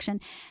stuff in action.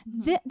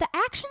 The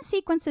action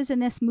sequences in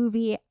this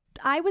movie,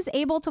 I was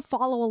able to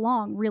follow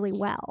along really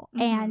well.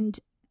 And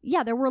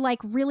yeah, there were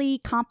really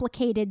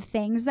complicated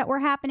things that were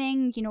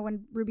happening,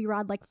 when Ruby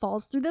Rod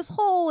falls through this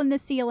hole in the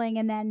ceiling,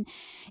 and then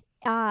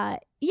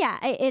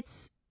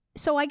it's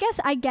so I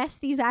guess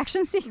these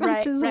action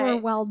sequences were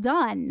well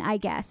done, I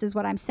guess is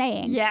what I'm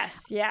saying.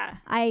 Yes, yeah.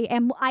 I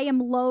am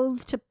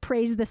loath to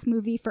praise this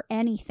movie for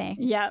anything.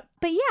 Yeah.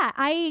 But yeah,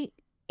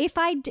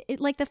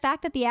 the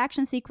fact that the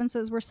action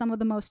sequences were some of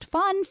the most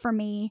fun for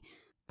me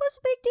was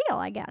a big deal,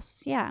 I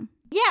guess. Yeah.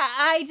 Yeah,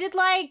 I did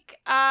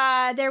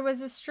there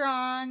was a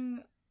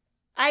strong,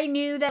 I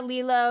knew that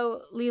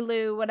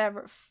Lilu,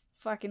 whatever,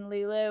 fucking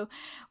Lilu,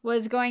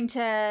 was going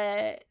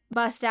to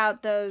bust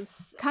out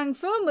those kung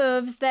fu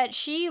moves that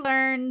she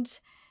learned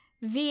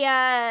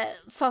via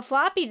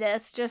floppy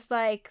disk, just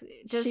like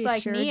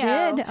sure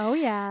Neo. Did. Oh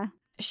yeah.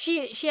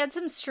 She had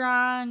some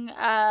strong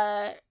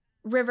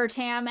River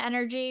Tam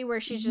energy where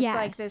she's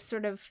just this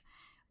sort of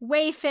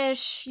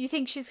wayfish. You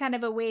think she's kind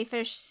of a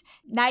wayfish,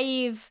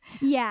 naive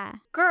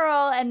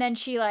girl, and then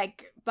she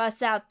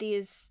busts out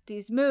these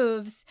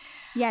moves.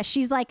 Yeah,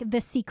 she's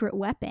the secret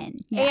weapon.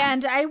 Yeah.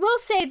 And I will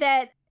say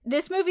that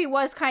this movie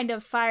was kind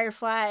of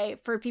Firefly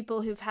for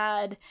people who've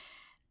had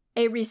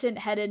a recent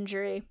head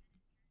injury.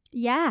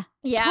 Yeah.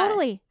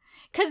 Totally.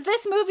 Because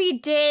this movie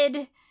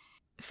did,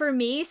 for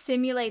me,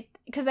 simulate,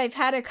 because I've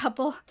had a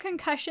couple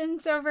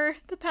concussions over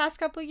the past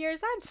couple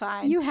years. I'm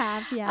fine. You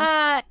have,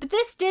 yes. But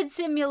this did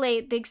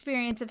simulate the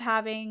experience of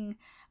having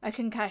a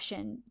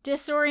concussion.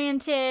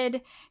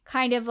 Disoriented,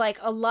 kind of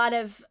a lot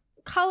of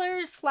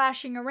colors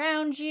flashing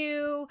around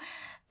you.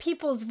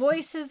 People's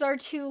voices are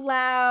too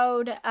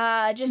loud.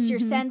 Just your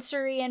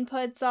sensory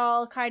inputs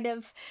all kind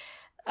of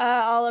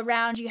all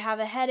around. You have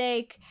a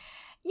headache.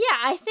 Yeah,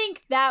 I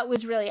think that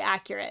was really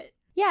accurate.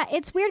 Yeah,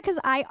 it's weird because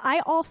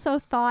I also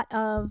thought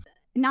of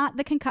not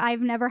the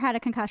I've never had a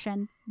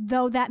concussion,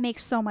 though that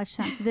makes so much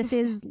sense. This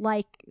is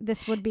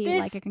this would be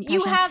a concussion.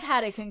 You have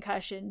had a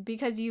concussion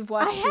because you've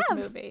watched this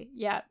movie.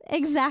 Yeah.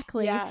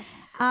 Exactly. Yeah.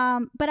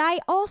 But I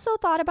also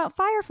thought about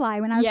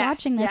Firefly when I was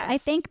watching this. I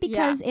think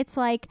because it's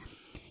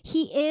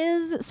he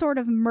is sort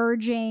of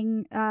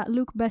merging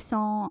Luc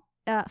Besson,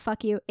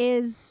 fuck you,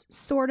 is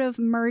sort of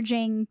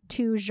merging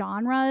two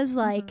genres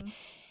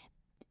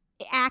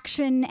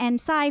action and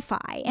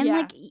sci-fi,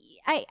 and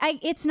I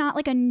it's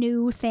not a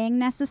new thing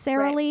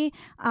necessarily,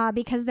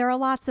 because there are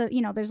lots of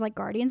there's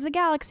Guardians of the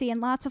Galaxy and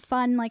lots of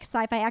fun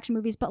sci-fi action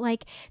movies,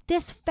 but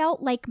this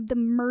felt like the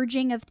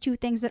merging of two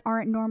things that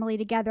aren't normally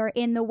together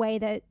in the way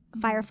that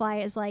Firefly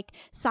is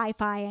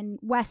sci-fi and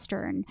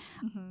Western.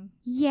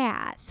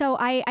 Yeah, so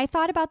I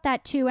thought about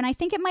that too, and I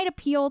think it might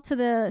appeal to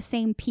the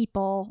same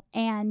people,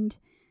 and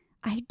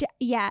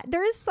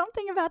there is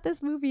something about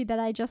this movie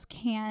that I just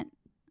can't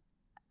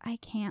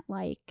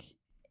like.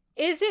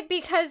 Is it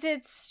because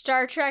it's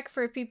Star Trek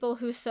for people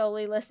who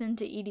solely listen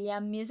to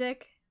EDM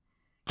music?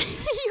 You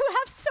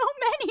have so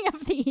many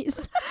of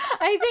these.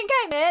 I think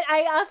I'm it.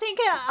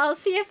 I'll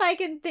see if I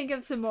can think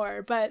of some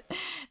more, but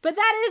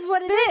that is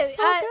what it is.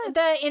 So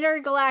the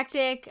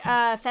Intergalactic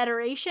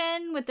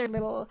Federation with their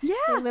little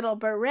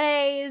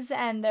berets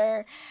and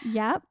their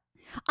Yep.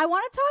 I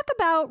want to talk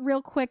about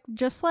real quick,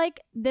 just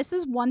this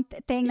is one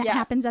thing that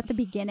happens at the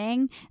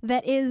beginning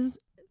that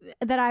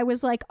I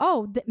was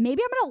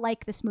maybe I'm gonna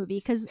like this movie,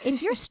 because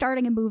if you're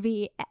starting a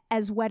movie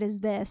as wet as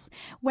this,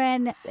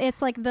 when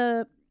it's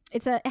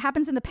it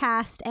happens in the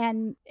past,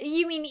 and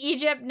you mean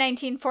Egypt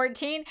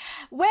 1914?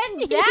 When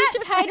that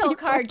title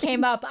card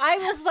came up, I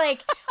was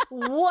like,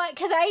 what?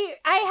 Because I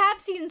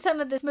have seen some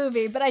of this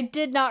movie, but I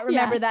did not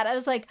remember that. I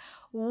was like,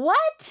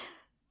 what?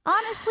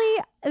 Honestly,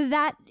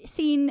 that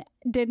scene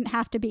didn't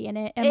have to be in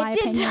it, in my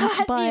opinion. It did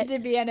not but need to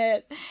be in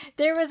it.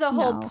 There was a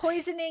whole No.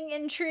 poisoning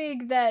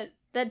intrigue that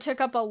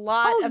took up a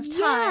lot of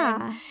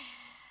time.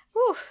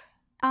 Whew.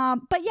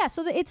 But yeah,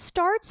 so it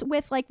starts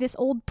with like this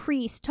old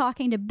priest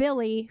talking to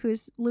Billy,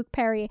 who's Luke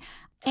Perry,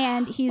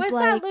 and he's Was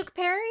like, that Luke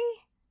Perry?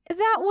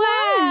 That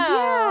was,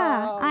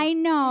 yeah. Wow. I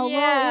know,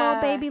 Yeah.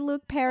 little baby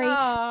Luke Perry.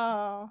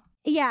 Oh,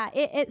 Yeah,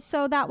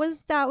 so that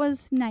was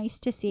nice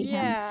to see him.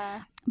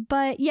 yeah.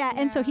 But yeah,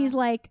 and so Yeah. he's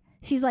like,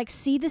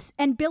 see this,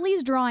 and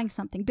Billy's drawing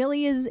something.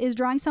 Billy is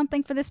drawing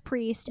something for this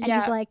priest, and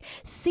he's Yeah. like,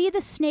 see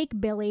the snake,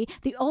 Billy,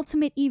 the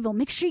ultimate evil.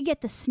 Make sure you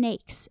get the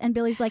snakes. And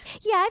Billy's like,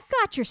 yeah, I've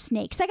got your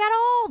snakes. I got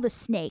all the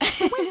snakes.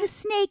 So when's the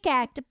snake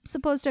act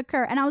supposed to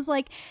occur? And I was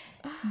like,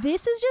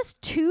 this is just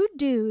two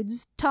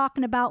dudes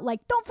talking about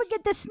like, don't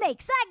forget the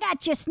snakes. I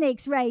got your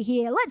snakes right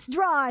here. Let's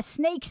draw our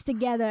snakes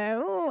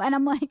together. Ooh. And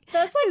I'm like,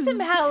 That's like some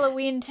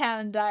Halloween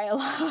Town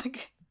dialogue.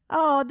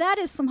 oh, that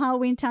is some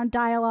Halloween Town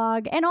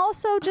dialogue. And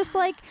also just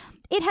like,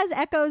 it has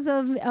echoes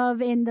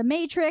of in The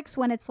Matrix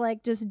when it's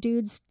like just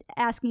dudes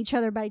asking each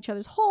other about each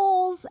other's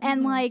holes.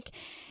 And like,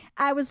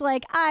 I was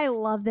like, I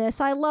love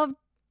this. I love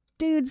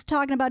dudes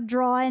talking about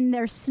drawing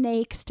their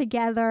snakes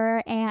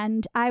together.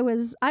 And I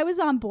was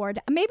on board.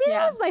 Maybe that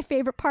Yeah. was my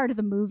favorite part of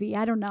the movie.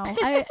 I don't know.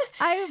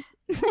 I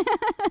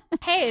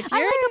Hey, if I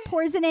you're like a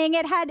poisoning.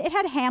 It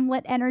had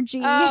Hamlet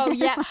energy. Oh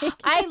yeah. Like-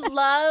 I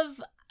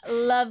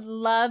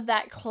love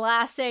that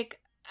classic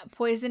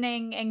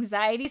poisoning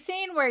anxiety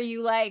scene where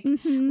you like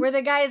Mhm. where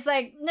the guy's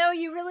like, no,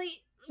 you really,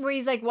 where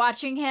he's like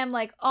watching him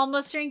like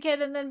almost drink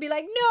it and then be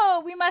like,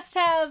 no, we must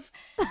have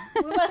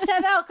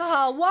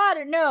alcohol,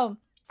 water, no.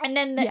 And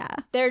then Yeah.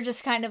 they're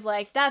just kind of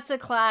like, that's a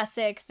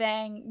classic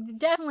thing,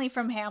 definitely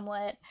from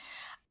Hamlet,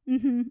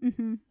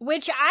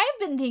 which I've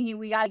been thinking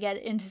we gotta get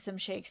into some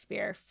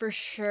Shakespeare for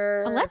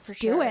sure. Let's for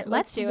do sure. it.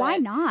 Let's do why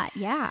it. not?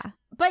 Yeah.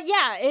 But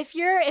yeah, if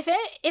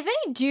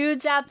any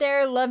dudes out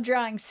there love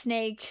drawing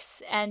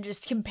snakes and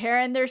just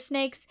comparing their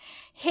snakes,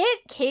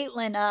 hit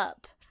Caitlin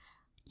up.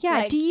 Yeah,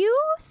 Like- do you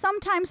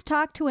sometimes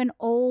talk to an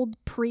old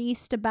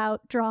priest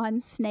about drawing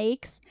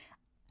snakes?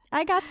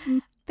 I got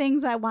some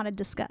things I want to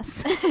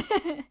discuss.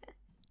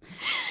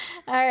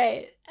 All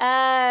right.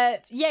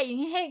 Yeah, you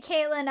can hit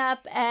Caitlin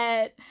up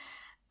at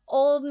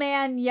old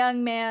man,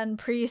 young man,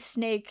 priest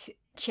snake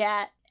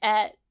chat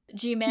at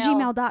gmail.com.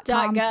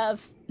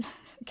 gmail.gov.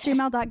 Okay.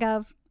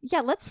 gmail.gov. Yeah,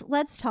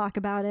 let's talk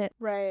about it.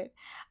 Right.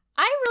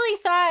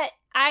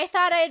 I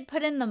thought I'd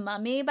put in The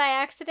Mummy by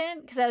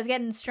accident because I was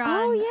getting strong.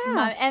 Oh,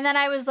 yeah. And then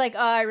I was like, oh,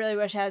 I really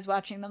wish I was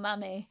watching The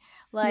Mummy.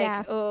 Like,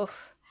 Yeah. oh.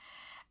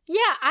 Yeah,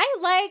 I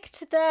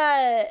liked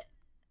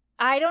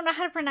I don't know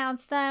how to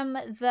pronounce them,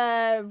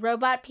 the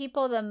robot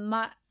people, the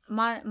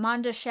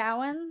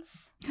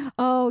Mondashauans.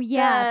 Oh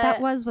yeah, The-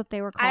 that was what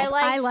they were called.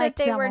 I liked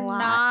that they them were a lot.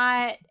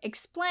 not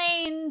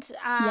explained.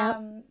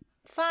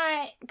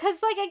 Fine, because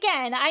like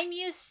again,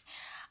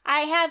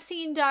 I have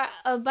seen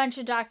a bunch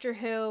of Doctor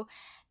Who.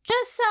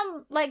 Just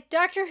some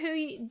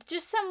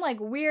like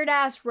weird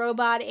ass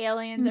robot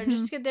aliens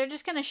are they're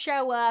just gonna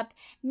show up.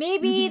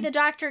 Maybe the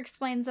Doctor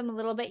explains them a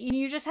little bit.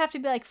 You just have to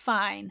be like,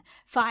 fine,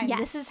 Yes.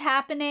 this is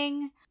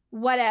happening.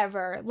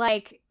 Whatever,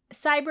 like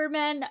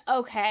Cybermen,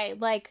 okay,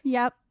 like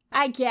Yep.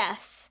 I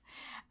guess.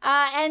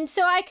 And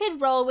so I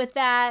could roll with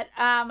that.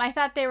 I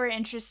thought they were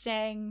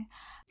interesting.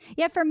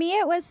 Yeah, for me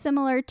it was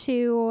similar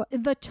to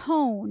the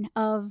tone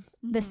of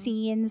the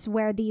scenes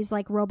where these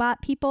like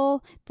robot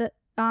people that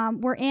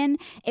were in.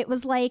 It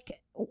was like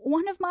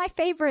one of my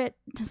favorite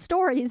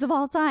stories of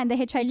all time, The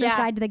Hitchhiker's Yeah.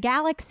 Guide to the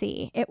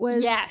Galaxy. It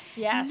was Yes.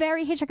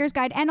 very Hitchhiker's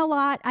Guide, and a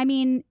lot, I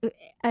mean,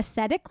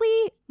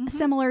 aesthetically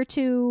similar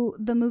to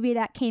the movie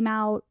that came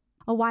out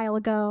a while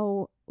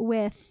ago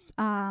with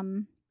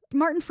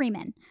Martin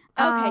Freeman.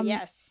 Okay,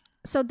 yes.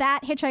 So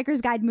that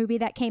Hitchhiker's Guide movie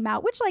that came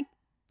out, which like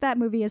that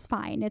movie is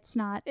fine. It's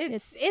not.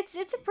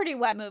 It's a pretty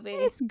wet movie.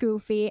 It's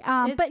goofy.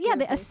 It's But yeah, the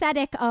goofy.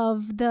 aesthetic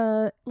of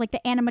the like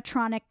the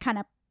animatronic kind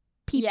of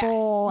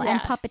people Yes, and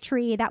yeah.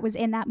 puppetry that was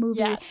in that movie.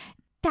 Yeah.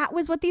 That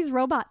was what these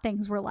robot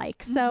things were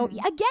like. So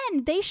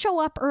again, they show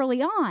up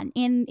early on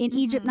in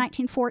Egypt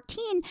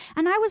 1914,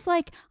 and I was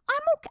like, I'm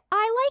okay.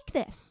 I like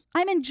this.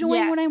 I'm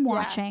enjoying what Yes, I'm yeah.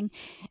 watching.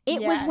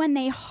 It was Yeah. when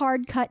they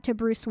hard cut to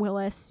Bruce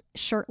Willis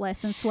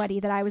shirtless and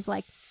sweaty that I was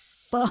like,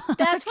 fuck.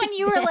 That's when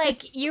you were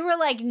this.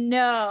 like,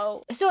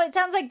 no. So it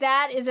sounds like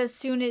that is as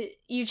soon as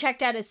you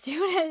checked out as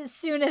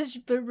soon as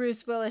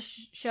Bruce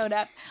Willis showed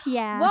up.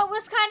 Yeah. What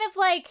was kind of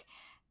like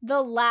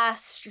the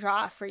last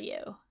straw for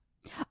you?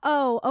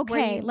 Oh,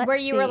 okay. Where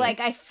you were see. like,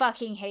 I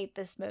fucking hate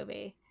this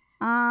movie.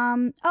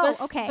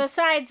 Okay.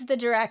 Besides the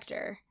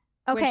director.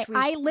 Okay, which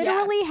I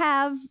literally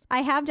have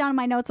down in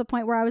my notes a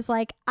point where I was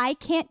like, I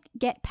can't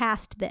get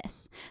past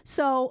this.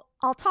 So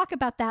I'll talk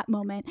about that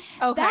moment.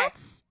 Okay.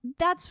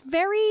 That's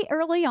very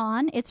early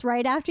on. It's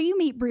right after you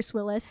meet Bruce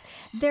Willis.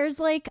 There's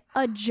like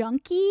a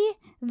junkie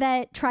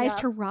that tries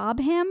to rob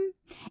him.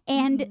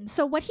 And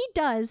so what he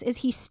does is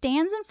he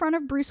stands in front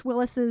of Bruce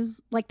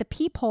Willis's, like the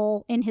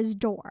peephole in his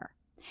door.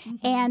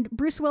 And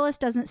Bruce Willis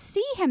doesn't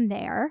see him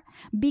there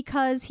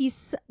because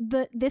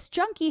this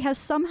junkie has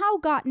somehow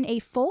gotten a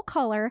full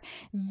color,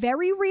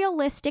 very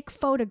realistic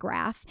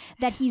photograph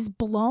that he's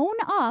blown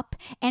up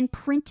and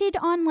printed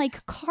on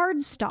like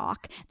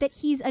cardstock that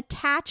he's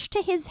attached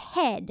to his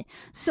head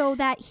so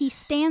that he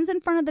stands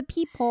in front of the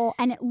peephole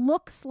and it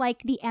looks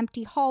like the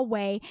empty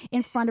hallway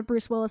in front of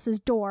Bruce Willis's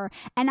door.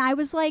 And I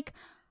was like,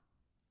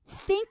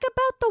 think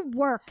about the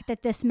work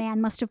that this man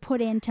must have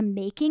put into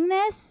making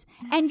this,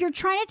 and you're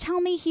trying to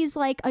tell me he's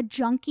like a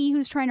junkie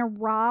who's trying to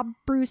rob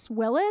Bruce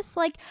Willis?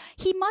 Like,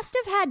 he must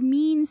have had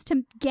means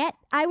to get...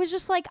 I was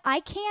just like, I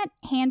can't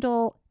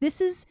handle...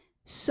 This is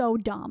so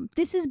dumb.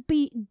 This is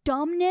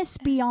dumbness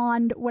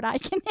beyond what I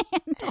can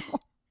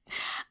handle.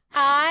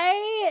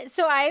 I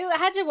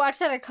had to watch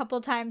that a couple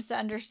times to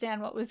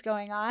understand what was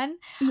going on.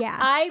 Yeah.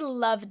 I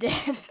loved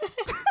it.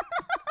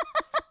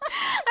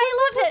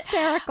 I love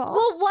hysterical.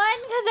 Well, one,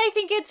 because I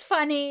think it's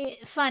funny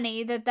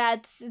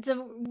it's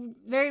a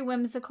very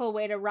whimsical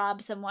way to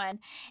rob someone,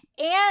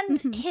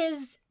 and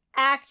his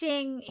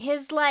acting,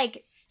 his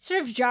like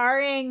sort of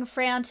jarring,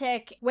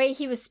 frantic way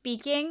he was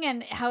speaking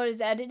and how it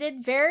was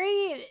edited,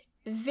 very,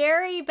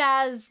 very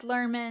Baz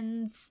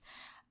Luhrmann's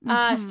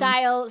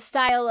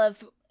style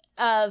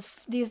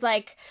of these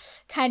like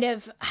kind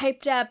of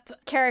hyped up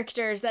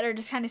characters that are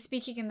just kind of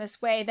speaking in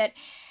this way that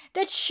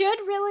should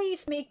really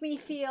make me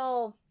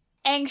feel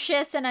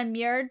anxious and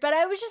unmured, but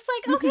I was just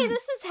like, okay,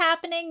 this is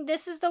happening.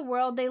 This is the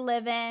world they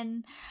live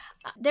in.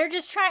 They're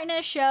just trying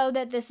to show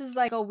that this is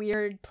like a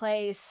weird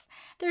place.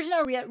 There's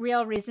no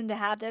real reason to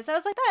have this. I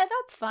was like,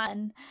 that's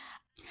fun.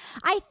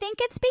 I think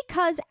it's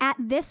because at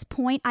this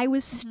point I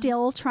was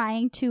still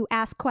trying to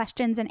ask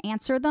questions and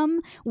answer them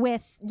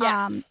with,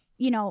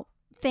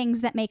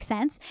 things that make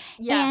sense.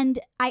 Yeah. And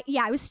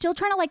I was still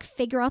trying to like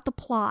figure out the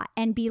plot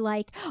and be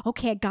like,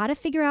 okay, I got to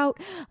figure out,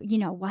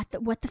 what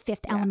the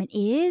fifth element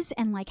is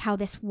and like how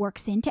this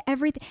works into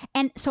everything.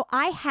 And so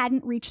I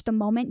hadn't reached the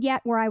moment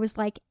yet where I was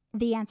like,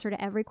 the answer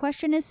to every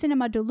question is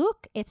cinema de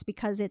look. It's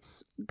because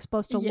it's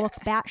supposed to look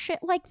batshit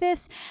like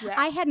this. Yeah.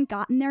 I hadn't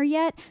gotten there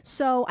yet.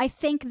 So I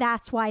think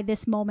that's why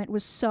this moment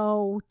was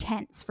so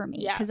tense for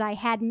me, because I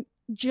hadn't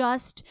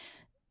just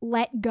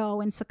let go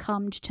and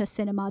succumbed to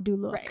cinema de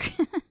look. Right.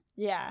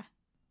 Yeah.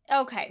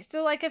 Okay,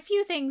 so like a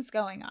few things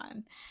going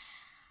on.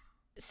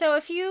 So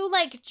a few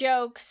like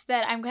jokes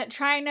that I'm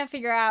trying to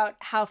figure out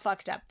how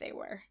fucked up they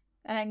were,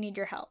 and I need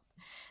your help.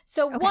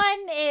 So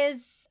one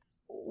is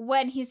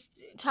when he's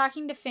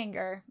talking to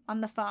Finger on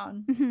the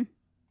phone,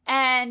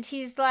 and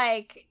he's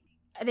like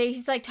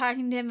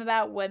talking to him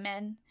about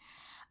women,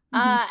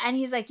 and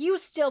he's like, "You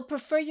still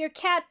prefer your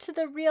cat to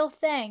the real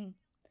thing."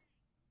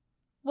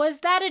 Was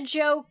that a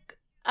joke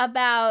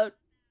about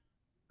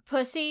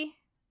pussy?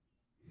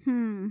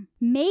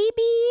 Maybe.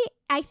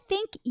 I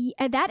think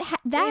that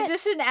is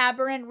this an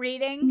aberrant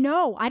reading?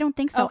 No, I don't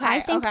think so. Okay, I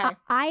think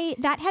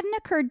that hadn't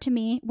occurred to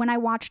me when I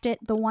watched it.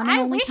 The one and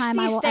only time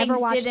I will ever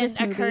watch this movie. I wish these things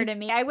didn't occur to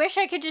me. I wish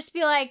I could just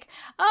be like,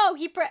 oh,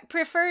 he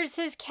prefers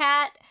his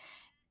cat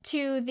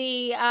to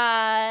the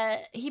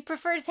he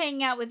prefers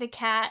hanging out with a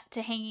cat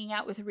to hanging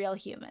out with real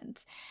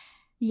humans.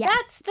 Yes,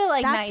 that's the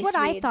like. That's nice what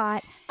read. I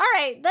thought. All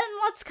right, then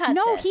let's cut.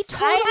 No, this. he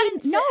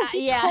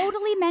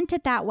totally meant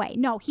it that way.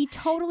 No, he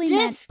totally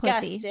meant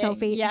pussy,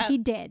 Sophie. Yeah. He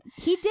did.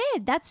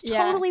 That's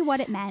totally what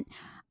it meant.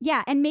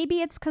 Yeah, and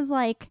maybe it's because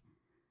like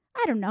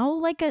I don't know,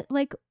 like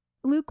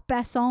Luc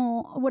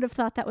Besson would have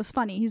thought that was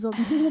funny. He's like,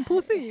 oh,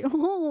 pussy,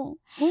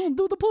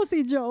 do the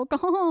pussy joke,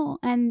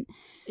 and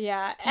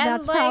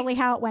that's probably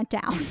how it went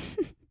down.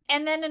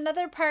 And then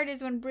another part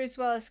is when Bruce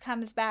Willis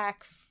comes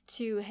back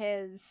to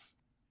his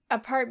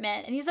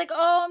apartment and he's like,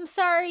 oh, I'm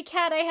sorry,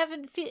 cat, I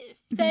haven't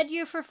fed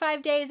you for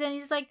 5 days. And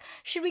he's like,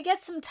 should we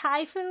get some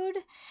Thai food?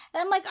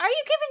 And I'm like, are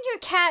you giving your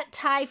cat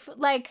Thai food?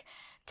 Like,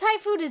 Thai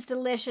food is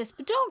delicious,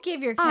 but don't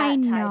give your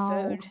cat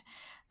Thai food.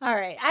 All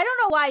right, I don't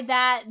know why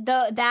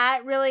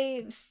that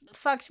really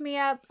fucked me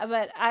up,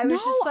 but I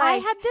was just like, I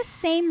had the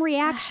same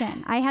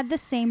reaction.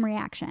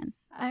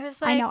 I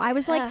was like, I know. I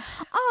was like,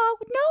 oh,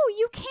 no,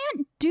 you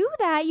can't do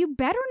that. You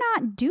better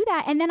not do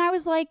that. And then I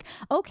was like,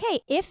 okay,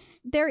 if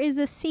there is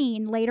a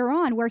scene later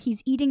on where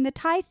he's eating the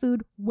Thai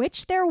food,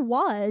 which there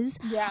was,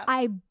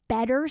 I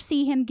better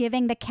see him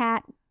giving the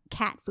cat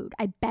food.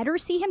 I better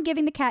see him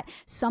giving the cat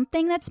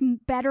something that's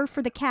better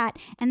for the cat.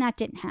 And that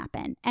didn't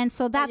happen. And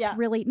so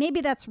maybe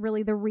that's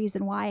really the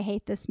reason why I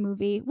hate this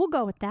movie. We'll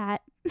go with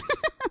that.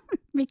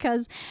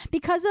 because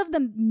of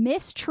the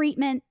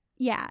mistreatment.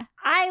 Yeah.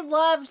 I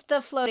loved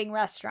the floating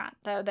restaurant,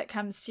 though, that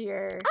comes to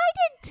your... I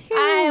did, too.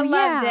 I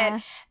loved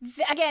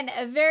it. Again,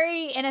 a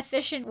very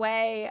inefficient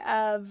way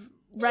of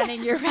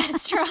running your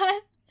restaurant. I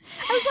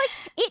was like,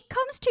 it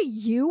comes to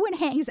you and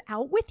hangs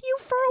out with you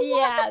for a while?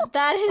 Yeah,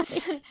 that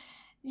is...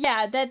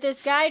 Yeah, that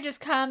this guy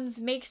just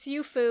comes, makes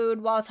you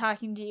food while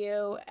talking to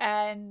you,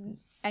 and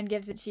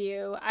gives it to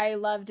you. I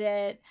loved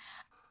it.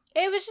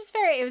 It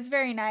was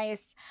very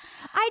nice.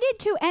 I did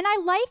too. And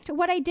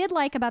what I did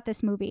like about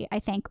this movie, I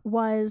think,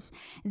 was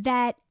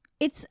that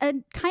it's a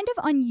kind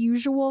of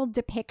unusual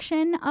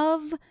depiction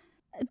of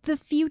the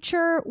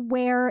future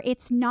where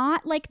it's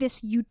not like this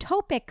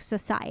utopic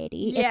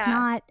society. Yeah. It's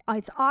not,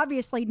 it's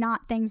obviously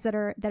not things that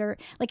are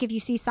like if you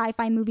see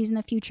sci-fi movies in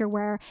the future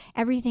where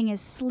everything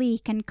is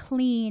sleek and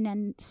clean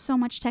and so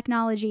much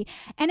technology.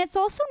 And it's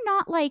also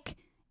not like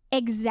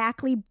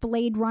exactly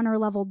Blade Runner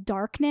level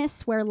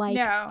darkness where like,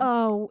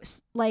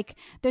 like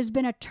there's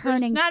been a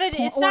turning point.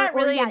 It's not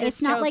really a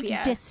it's not like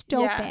dystopia.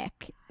 dystopic.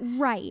 Yeah.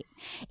 Right.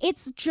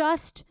 It's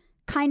just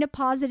kind of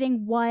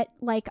positing what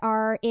like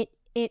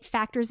it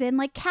factors in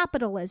like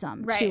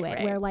capitalism to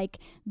it, where like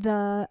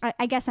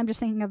I guess I'm just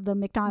thinking of the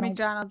McDonald's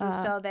is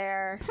still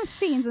there,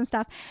 scenes and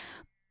stuff.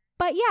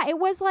 But yeah, it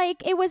was a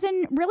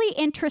really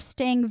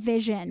interesting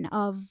vision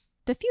of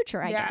the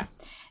future, I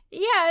guess.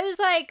 Yeah, it was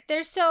like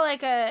there's still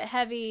like a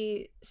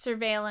heavy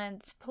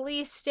surveillance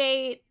police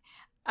state.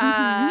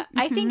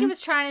 I think it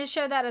was trying to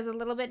show that as a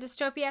little bit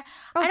dystopia.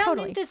 I don't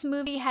think this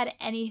movie had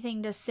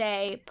anything to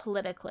say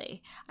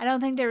politically. I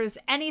don't think there was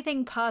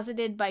anything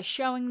posited by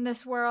showing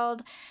this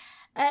world.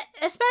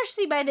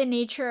 Especially by the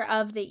nature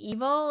of the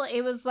evil.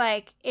 It was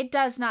like, it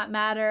does not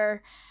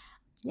matter.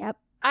 Yep.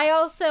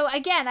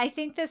 I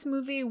think this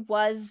movie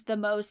was the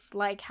most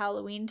like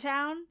Halloween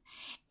Town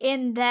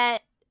in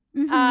that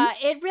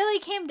it really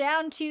came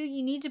down to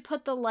you need to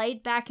put the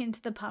light back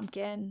into the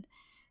pumpkin.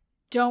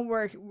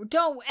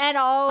 And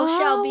all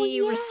shall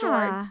be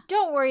restored.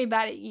 Don't worry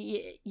about it,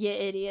 you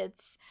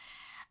idiots.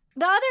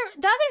 The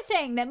other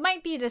thing that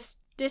might be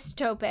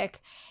dystopic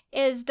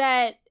is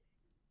that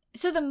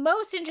so the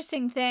most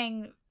interesting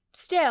thing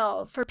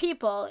still for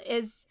people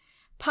is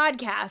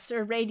podcasts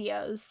or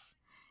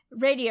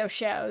radio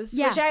shows,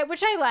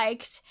 which I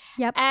liked.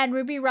 Yep. And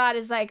Ruby Rod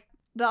is like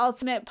the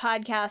ultimate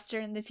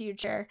podcaster in the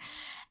future.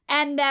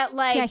 And that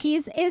like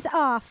is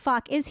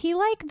he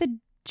like the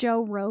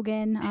Joe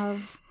Rogan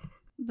of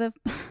the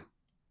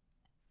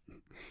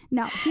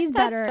No, he's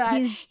better.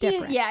 He's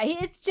different.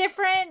 It's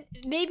different.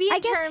 Maybe I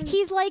guess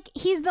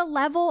he's the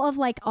level of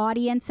like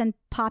audience and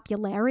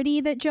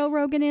popularity that Joe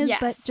Rogan is,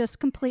 but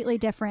just completely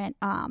different.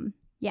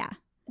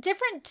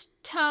 Different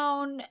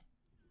tone.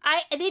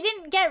 They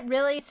didn't get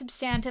really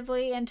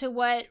substantively into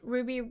what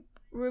Ruby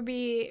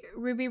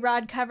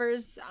Rod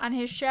covers on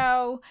his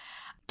show.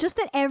 Just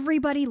that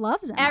everybody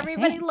loves him.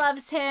 Everybody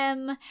loves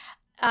him.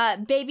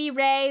 Baby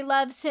Ray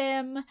loves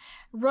him.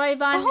 Roy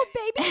Von... Oh,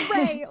 Baby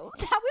Ray.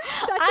 That was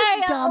such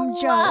a dumb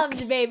joke. I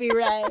loved Baby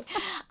Ray.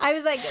 I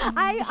was like...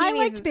 I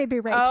liked Baby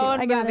Ray, too,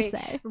 I gotta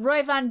say.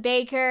 Roy Von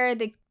Baker,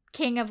 the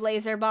king of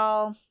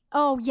Laserball.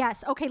 Oh,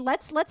 yes. Okay,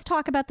 let's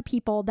talk about the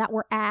people that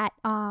were at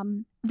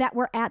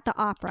the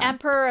opera.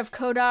 Emperor of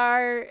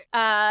Kodar,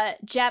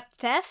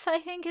 Jephthah, I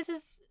think is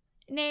his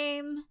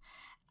name.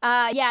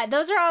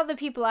 Those are all the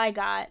people I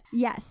got.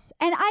 Yes.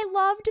 And I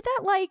loved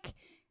that, like...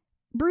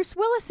 Bruce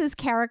Willis's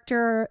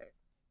character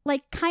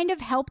like kind of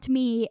helped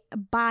me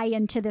buy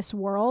into this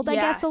world, I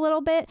guess, a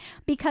little bit,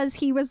 because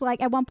he was like,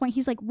 at one point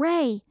he's like,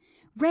 Ray,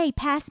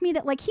 pass me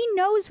that. Like, he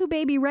knows who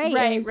Baby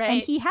Ray is,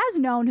 and he has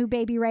known who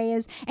Baby Ray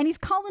is, and he's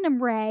calling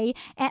him Ray.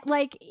 And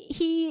like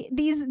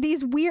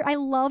these weird, I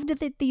loved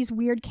that these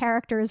weird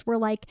characters were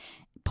like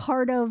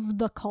part of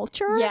the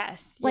culture.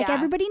 Yes. Like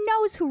everybody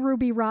knows who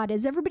Ruby Rod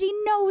is. Everybody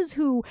knows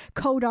who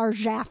Kodar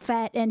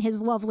Japhet and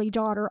his lovely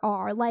daughter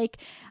are. Like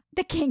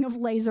the king of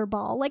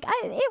Laserball. Like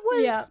it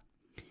was.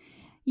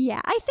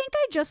 Yeah, I think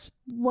I just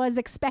was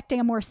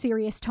expecting a more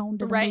serious tone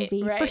to the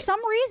movie for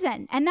some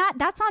reason. And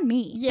that's on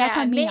me. Yeah, that's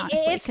on me,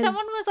 honestly. If someone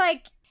was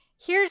like,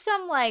 here's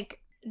some like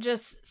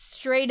just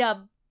straight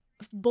up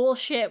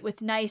bullshit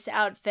with nice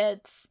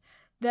outfits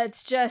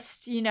that's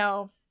just, you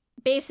know,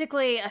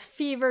 basically a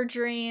fever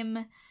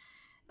dream,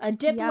 a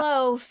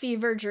Diplo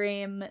fever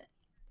dream.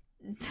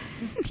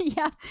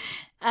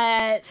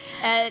 An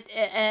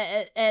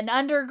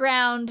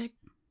underground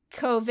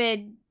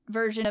COVID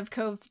version of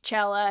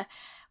Coachella.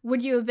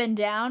 Would you have been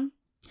down?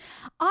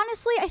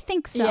 Honestly, I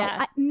think so.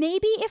 Yeah.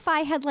 Maybe if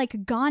I had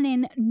like gone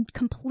in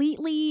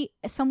completely,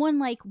 someone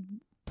like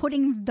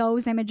putting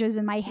those images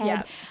in my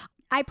head,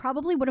 I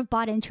probably would have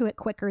bought into it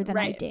quicker than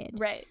I did.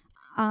 Right.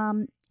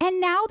 And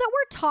now that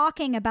we're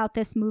talking about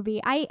this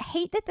movie, I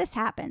hate that this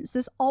happens.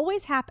 This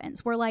always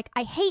happens. We're like,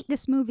 I hate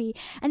this movie.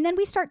 And then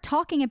we start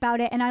talking about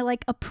it and I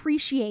like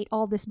appreciate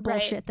all this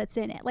bullshit that's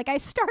in it. Like I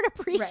start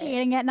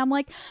appreciating it and I'm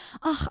like,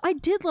 oh, I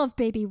did love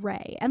Baby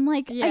Ray. And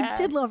like, I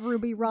did love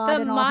Ruby Rod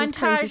and all his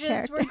crazy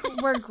characters. The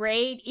montages were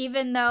great,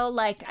 even though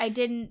like I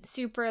didn't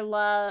super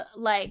love,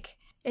 like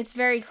it's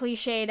very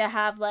cliche to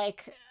have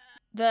like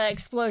the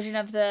explosion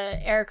of the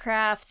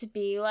aircraft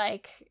be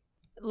like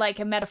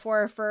a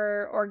metaphor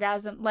for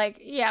orgasm,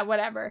 like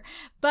whatever,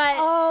 but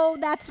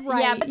that's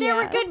right. Yeah, but there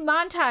were good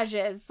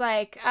montages,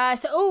 like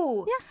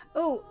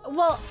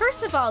well,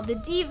 first of all, the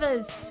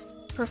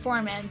Divas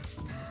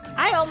performance,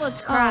 I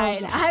almost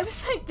cried. I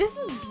was like, this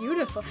is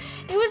beautiful.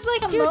 It was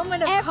like a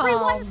moment of everyone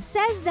calm.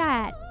 says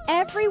that.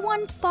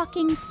 Everyone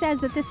fucking says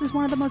that this is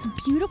one of the most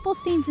beautiful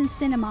scenes in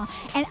cinema,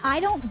 and I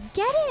don't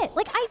get it.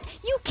 Like,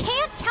 you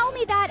can't tell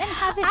me that and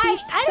have it be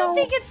so... I don't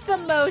think it's the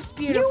most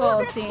beautiful You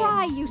were gonna scene.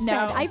 cry, you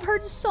said. No. I've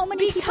heard so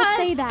many people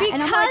say that,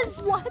 and I'm like,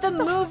 Because what the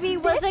movie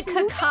was a this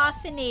movie?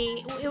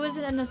 cacophony. It was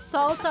an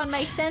assault on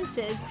my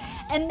senses.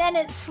 And then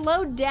it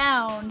slowed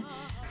down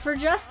for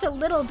just a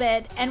little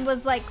bit and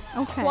was like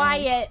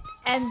quiet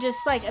and just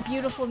like a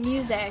beautiful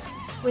music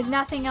with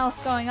nothing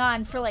else going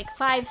on for like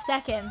 5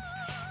 seconds.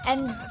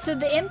 And so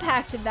the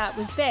impact of that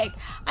was big.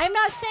 I'm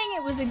not saying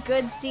it was a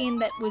good scene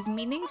that was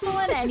meaningful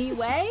in any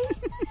way.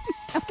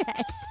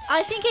 Okay.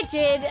 I think it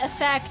did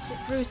affect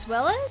Bruce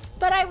Willis,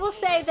 but I will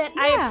say that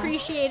I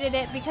appreciated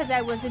it because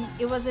it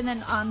wasn't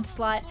an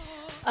onslaught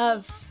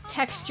of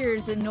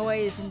textures and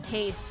noise and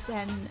tastes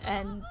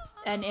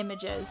and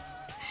images.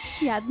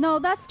 Yeah, no,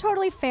 that's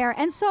totally fair.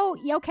 And so,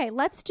 okay,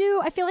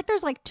 I feel like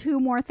there's like 2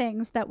 more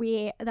things that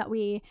we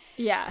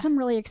yeah. Cuz I'm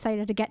really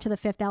excited to get to the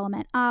Fifth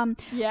Element.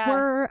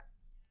 Yeah.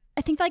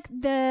 I think like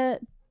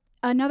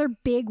another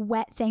big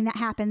wet thing that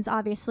happens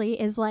obviously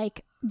is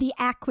like the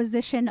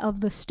acquisition of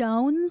the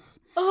stones.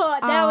 Oh,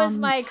 that was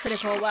my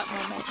critical wet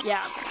moment.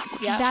 Yeah.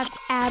 Yeah. That's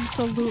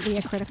absolutely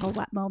a critical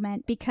wet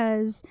moment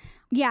because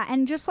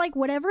and just like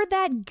whatever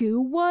that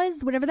goo was,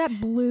 whatever that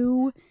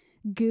blue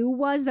goo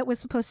was that was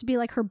supposed to be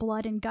like her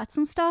blood and guts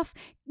and stuff,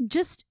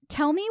 just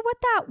tell me what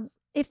that,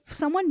 if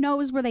someone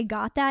knows where they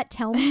got that,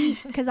 tell me,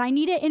 because I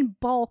need it in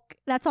bulk.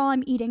 That's all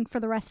I'm eating for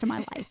the rest of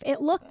my life.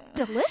 It looked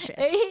delicious.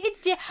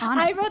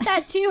 I wrote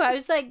that too. I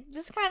was like,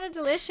 this is kind of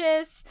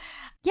delicious.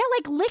 Yeah,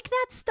 like lick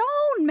that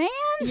stone, man.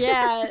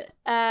 Yeah,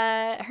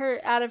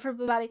 her out of her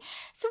blue body.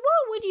 So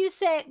what would you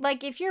say,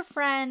 like, if your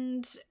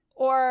friend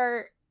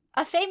or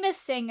a famous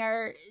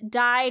singer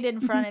died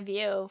in front of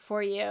you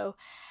for you,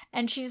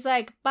 and she's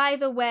like, by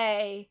the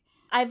way,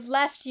 I've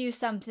left you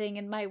something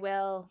in my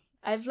will.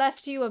 I've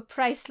left you a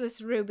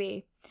priceless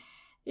ruby.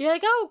 You're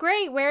like, oh,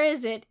 great. Where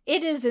is it?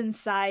 It is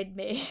inside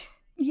me.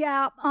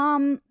 Yeah.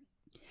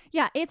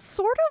 Yeah. It's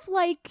sort of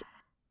like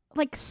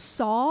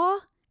Saw.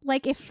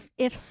 Like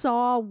if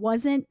Saw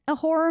wasn't a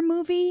horror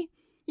movie.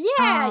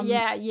 Yeah.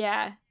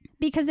 Yeah.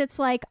 Because it's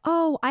like,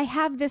 oh, I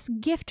have this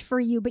gift for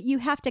you, but you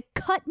have to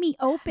cut me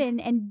open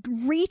and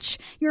reach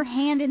your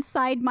hand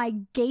inside my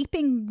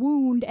gaping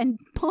wound and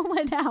pull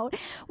it out.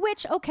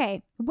 Which,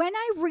 okay, when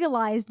I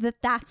realized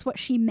that that's what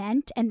she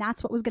meant and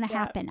that's what was going to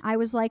happen, I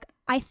was like,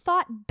 I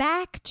thought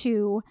back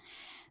to,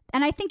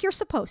 and I think you're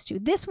supposed to.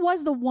 This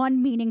was the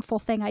one meaningful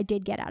thing I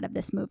did get out of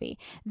this movie.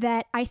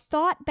 That I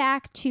thought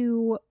back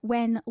to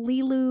when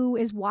Lilu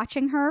is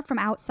watching her from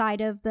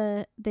outside of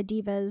the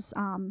diva's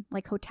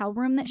like hotel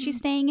room that she's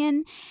staying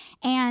in,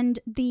 and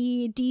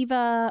the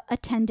diva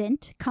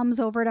attendant comes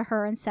over to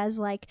her and says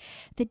like,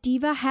 the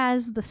diva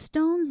has the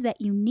stones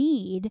that you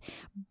need,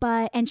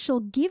 and she'll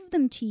give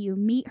them to you.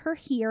 Meet her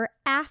here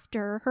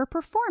after her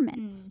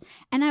performance.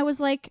 And I was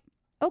like,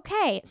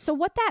 okay, so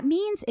what that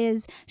means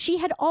is she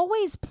had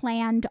always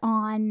planned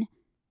on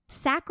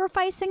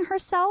sacrificing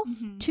herself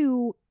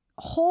to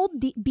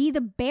be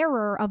the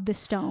bearer of the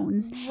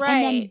stones,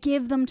 and then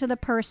give them to the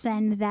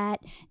person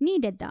that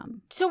needed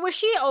them. So was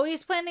she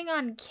always planning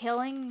on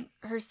killing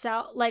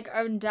herself, like,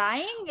 or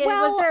dying?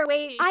 Well, was there a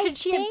way, could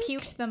she have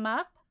puked them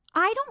up?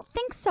 I don't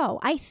think so.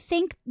 I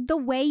think the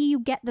way you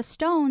get the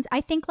stones,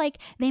 I think like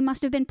they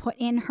must have been put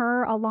in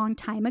her a long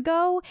time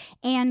ago,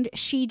 and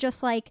she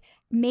just like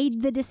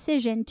made the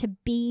decision to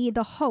be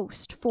the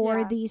host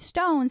for these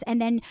stones, and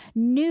then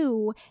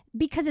knew,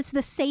 because it's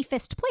the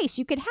safest place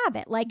you could have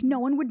it. Like no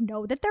one would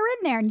know that they're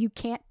in there, and you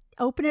can't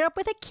open it up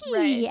with a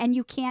key, and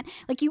you can't,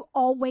 like, you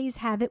always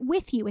have it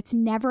with you. It's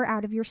never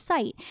out of your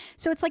sight.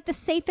 So it's like the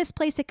safest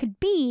place it could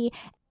be.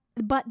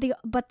 But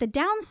the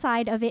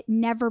downside of it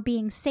never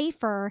being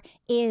safer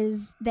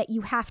is that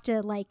you have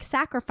to like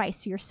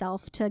sacrifice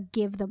yourself to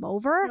give them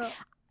over. Yeah.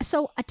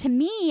 So to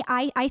me,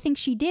 I think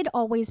she did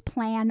always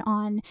plan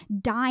on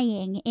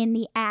dying in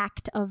the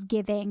act of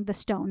giving the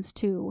stones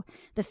to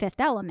the Fifth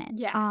Element.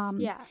 Yes,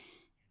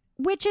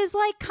 which is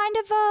like kind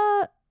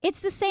of it's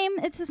the same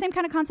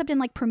kind of concept in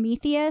like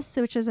Prometheus,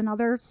 which is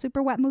another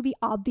super wet movie,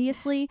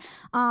 obviously,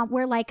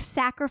 where like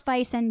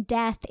sacrifice and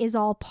death is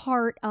all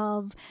part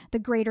of the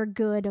greater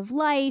good of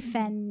life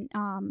and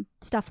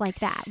stuff like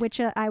that, which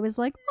I was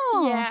like,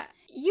 oh. Yeah,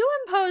 you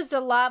imposed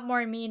a lot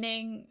more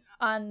meaning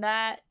on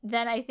that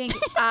than I think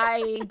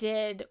I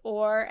did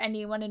or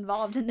anyone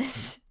involved in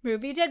this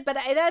movie did, but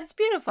that's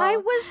beautiful.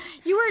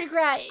 You were I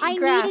grasping.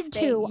 Needed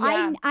to.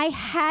 Yeah. I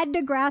had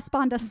to grasp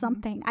onto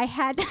something. I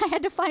had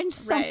to find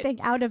something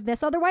out of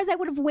this. Otherwise, I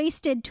would have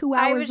wasted 2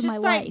 hours of my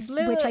life,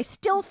 which I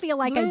still feel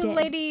like I did. Blue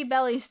Lady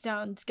Belly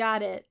Stones,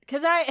 got it.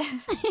 Because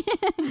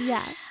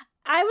yeah.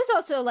 I was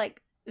also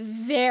like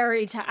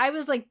very tired. I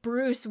was like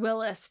Bruce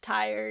Willis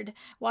tired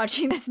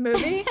watching this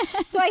movie.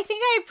 So I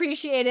think I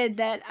appreciated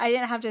that I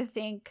didn't have to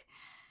think,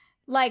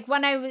 like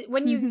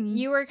when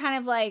you were kind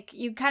of like,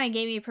 you kind of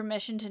gave me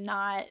permission to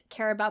not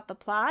care about the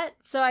plot.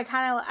 So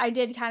I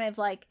did kind of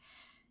like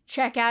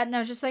check out, and I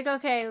was just like,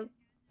 okay,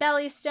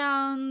 belly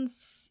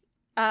stones,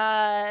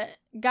 got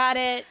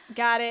it.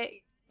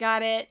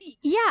 Got it.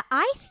 Yeah,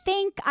 I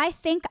think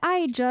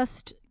I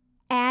just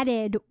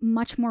added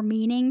much more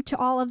meaning to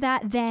all of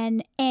that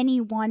than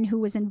anyone who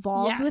was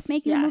involved with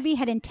making the movie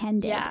had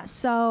intended. Yeah.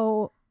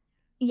 So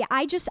yeah,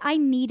 I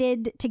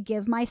needed to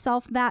give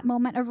myself that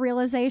moment of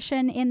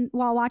realization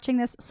while watching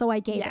this, so I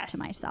gave it to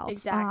myself.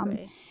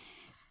 Exactly.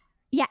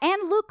 Yeah,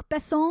 and Luc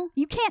Besson,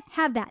 you can't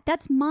have that.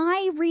 That's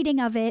my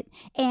reading of it,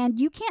 and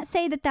you can't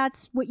say that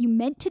that's what you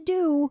meant to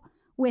do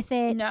with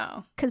it.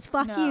 No. Because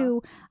fuck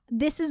you.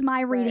 This is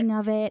my reading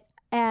of it.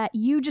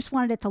 You just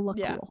wanted it to look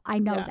cool. I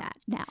know that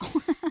now.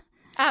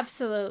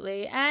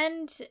 Absolutely.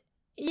 And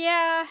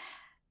yeah,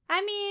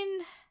 I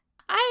mean,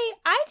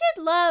 I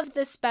did love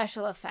the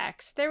special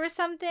effects. There was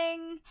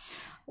something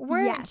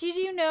where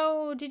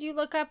did you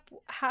look up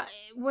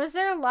was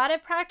there a lot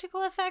of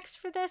practical effects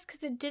for this?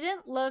 Because it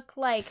didn't look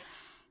like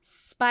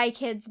Spy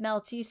Kids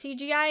melty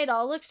CGI. It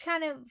all looked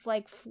kind of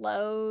like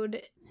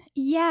flowed.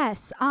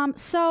 Yes.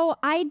 So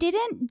I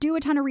didn't do a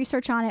ton of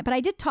research on it, but I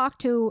did talk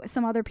to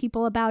some other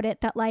people about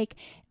it that like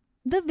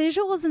the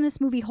visuals in this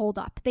movie hold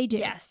up. They do.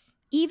 Yes.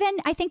 Even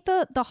I think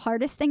the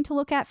hardest thing to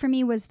look at for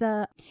me was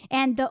the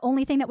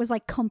only thing that was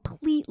like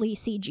completely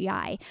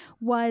CGI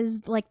was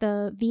like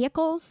the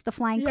vehicles, the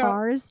flying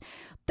cars.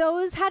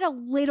 Those had a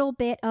little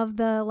bit of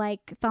the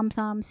like thumb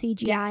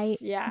CGI.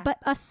 Yes, But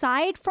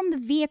aside from the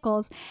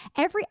vehicles,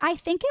 I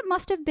think it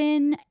must have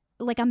been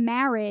like a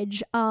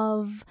marriage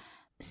of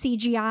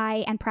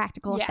CGI and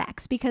practical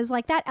effects, because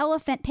like that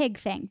elephant pig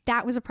thing,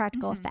 that was a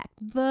practical effect.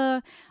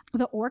 The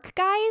orc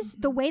guys,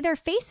 the way their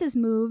faces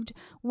moved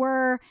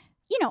were,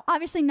 you know,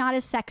 obviously not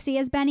as sexy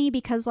as Benny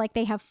because like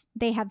they have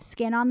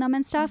skin on them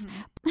and stuff.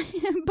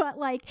 But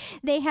like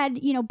they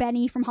had, you know,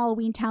 Benny from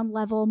Halloween Town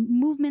level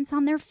movements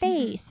on their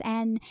face.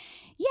 And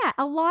yeah,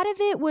 a lot of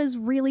it was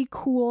really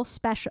cool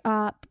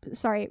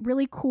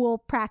really cool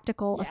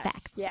practical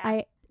effects.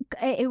 Yeah.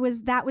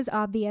 That was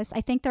obvious.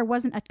 I think there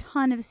wasn't a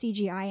ton of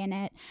CGI in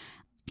it.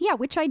 Yeah,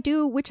 which I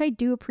do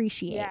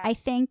appreciate. Yeah. I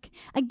think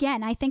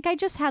I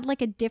just had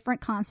like a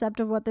different concept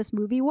of what this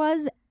movie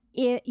was.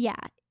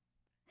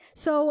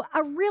 So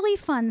a really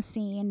fun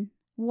scene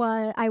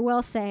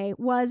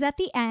was at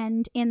the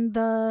end in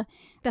the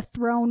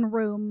throne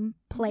room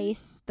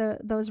place,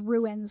 those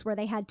ruins where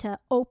they had to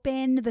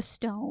open the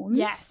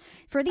stones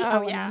for the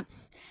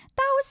elements.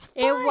 That was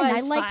fun. It was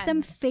I liked fun.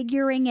 them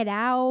figuring it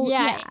out.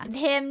 Yeah,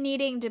 him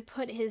needing to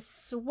put his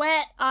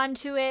sweat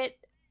onto it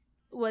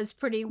was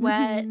pretty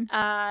wet.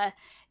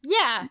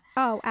 Yeah.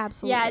 Oh,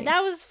 absolutely. Yeah,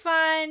 that was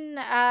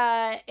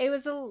fun. It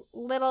was a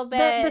little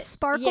bit the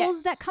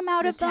sparkles that come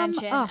out of them.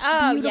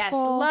 Oh, beautiful. yes,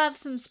 love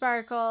some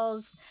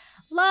sparkles.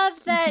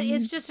 Love that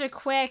it's just a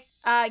quick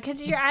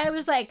because I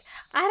was like,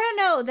 I don't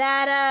know,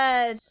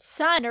 that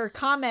sun or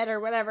comet or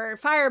whatever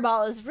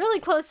fireball is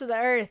really close to the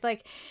earth.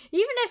 Like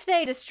even if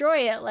they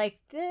destroy it, like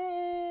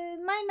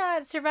it might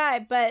not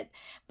survive. But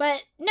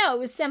no, it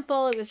was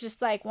simple. It was just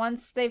like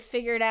once they've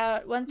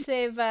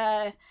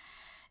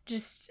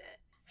just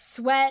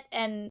sweat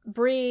and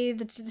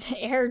breathe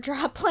air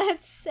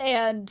droplets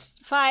and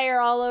fire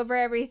all over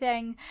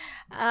everything,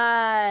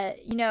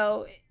 you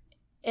know,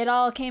 it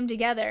all came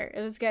together. It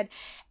was good.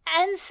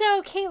 And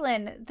so,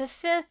 Caitlin, the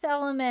fifth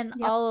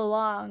element all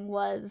along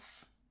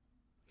was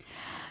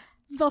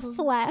the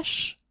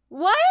flesh.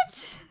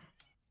 What?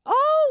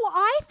 Oh,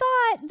 I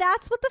thought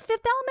that's what the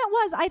fifth element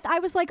was. I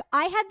was like,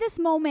 I had this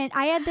moment,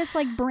 I had this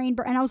like brain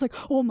burn, and I was like,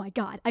 oh my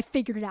God, I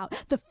figured it out.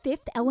 The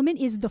fifth element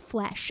is the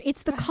flesh.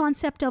 It's the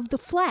concept of the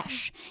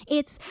flesh.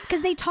 It's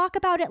because they talk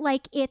about it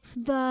like it's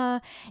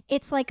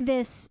like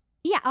this,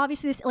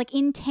 obviously this like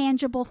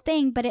intangible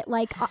thing, but it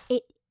like,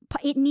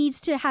 it needs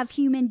to have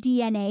human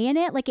DNA in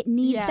it. Like it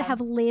needs to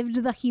have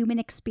lived the human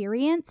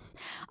experience.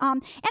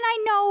 And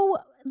I know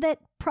that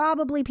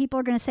probably people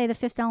are going to say the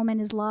fifth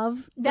element is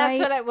love. That's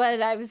right? what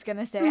I was going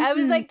to say. I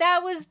was like,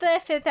 that was the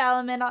fifth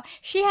element.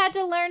 She had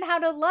to learn how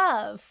to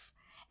love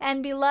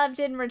and be loved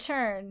in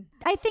return.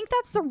 I think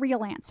that's the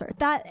real answer.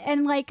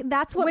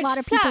 That's what a lot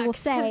of people will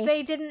say. Because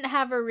they didn't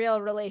have a real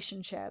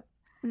relationship.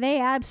 They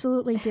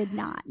absolutely did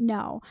not.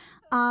 No.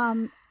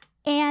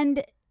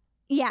 And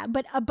yeah,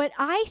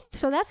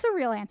 so that's the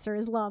real answer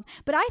is love.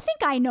 But I think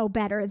I know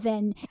better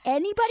than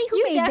anybody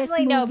who made this movie. You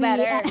definitely know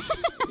better.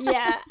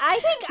 Yeah, I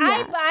think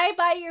I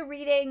buy your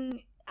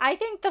reading. I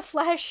think the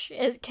flesh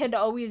can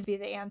always be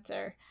the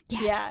answer.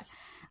 Yes. Yeah.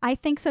 I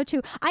think so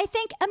too.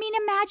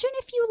 Imagine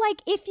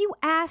if you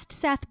asked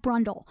Seth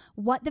Brundle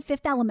what the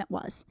fifth element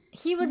was.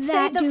 He would say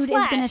that the dude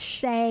flesh. is going to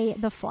say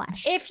the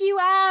flesh. If you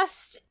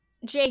asked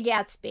Jay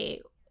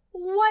Gatsby,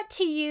 what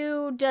to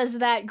you does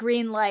that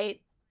green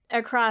light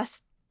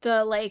across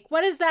the lake,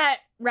 what does that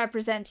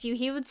represent to you?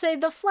 He would say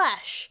the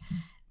flesh.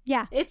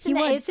 Yeah, it's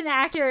an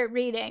accurate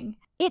reading.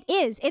 It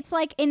is. It's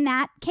like in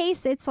that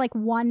case, it's like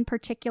one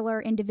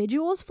particular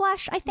individual's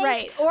flesh, I think.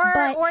 Right. Or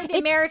the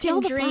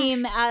American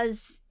dream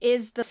as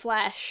is the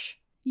flesh.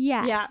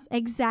 Yes, Yeah.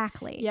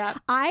 exactly. Yeah.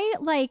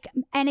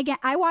 And again,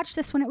 I watched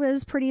this when it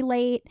was pretty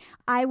late.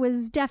 I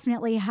was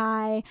definitely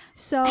high.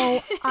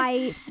 So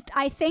I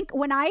think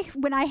when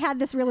I had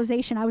this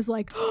realization, I was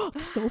like, oh,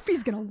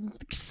 Sophie's gonna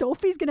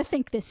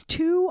think this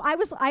too.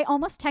 I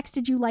almost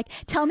texted you like,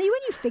 tell me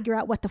when you figure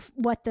out what the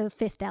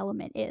fifth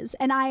element is.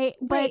 And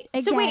wait,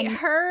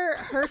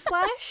 her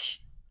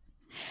flesh?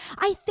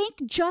 I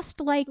think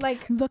just like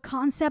the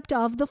concept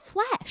of the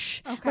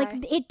flesh. Okay. Like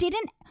it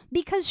didn't,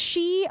 because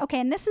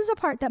and this is a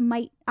part that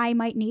I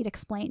might need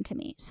explained to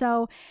me.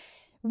 So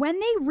when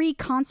they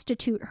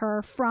reconstitute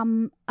her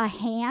from a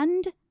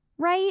hand,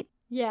 right?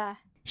 Yeah.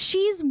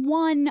 She's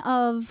one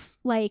of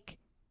like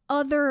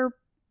other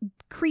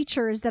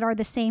creatures that are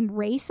the same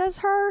race as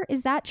her.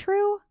 Is that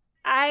true?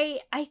 I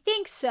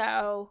think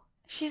so.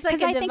 She's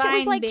like a I divine think it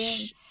was like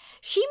being.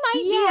 She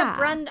might be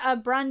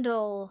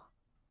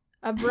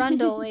a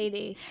Brundle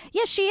lady.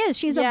 Yeah, she is.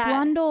 She's a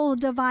Brundle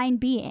divine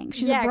being.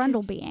 She's a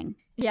Brundle being.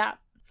 Yeah.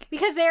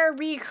 Because they're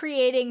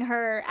recreating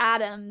her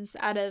atoms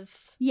out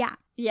of... Yeah.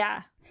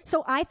 Yeah.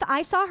 So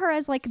I saw her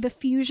as like the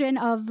fusion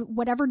of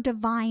whatever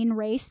divine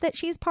race that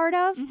she's part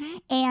of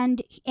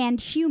and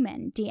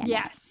human DNA.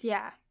 Yes,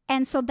 yeah.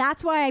 And so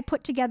that's why I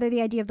put together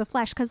the idea of the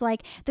flesh, because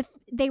like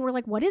they were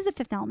like, what is the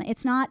fifth element?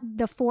 It's not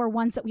the four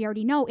ones that we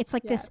already know. It's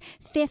like this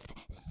fifth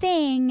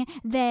thing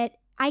that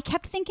I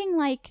kept thinking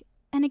like,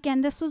 and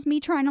again, this was me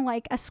trying to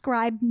like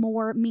ascribe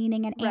more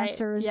meaning and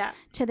answers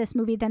to this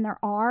movie than there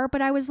are.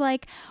 But I was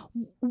like,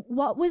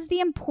 what was the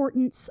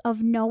importance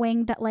of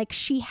knowing that like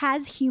she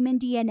has human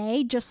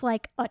DNA, just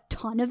like a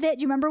ton of it?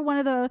 Do you remember one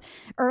of the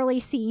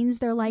early scenes?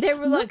 They were like,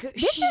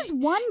 this is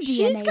one DNA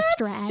she's got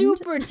strand.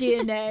 Super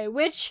DNA,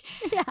 which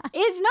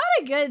is not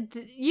a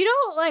good. You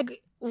don't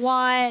like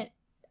want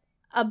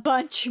a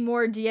bunch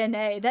more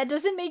DNA. That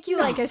doesn't make you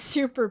like a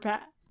super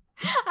pet,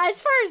 as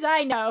far as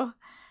I know.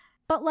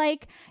 But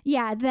like,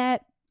 yeah,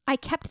 that I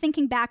kept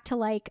thinking back to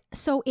like,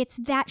 so it's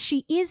that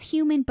she is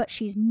human, but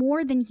she's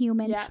more than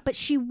human. Yeah. But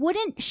she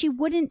wouldn't,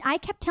 I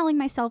kept telling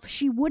myself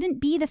she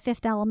wouldn't be the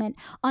fifth element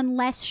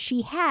unless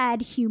she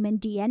had human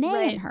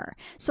DNA in her.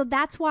 So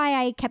that's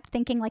why I kept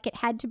thinking like it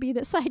had to be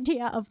this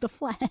idea of the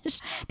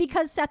flesh.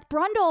 Because Seth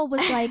Brundle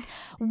was like,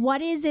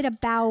 what is it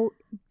about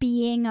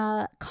being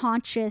a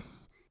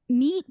conscious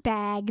meat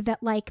bag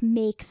that like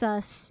makes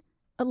us...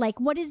 like,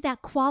 what is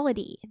that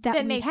quality that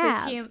we makes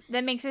have?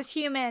 that makes us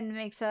human,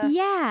 makes us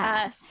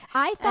us.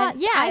 I thought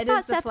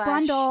Seth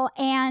Brundle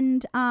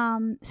and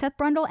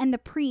the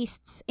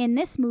priests in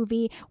this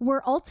movie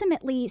were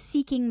ultimately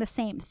seeking the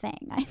same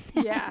thing. I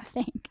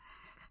think.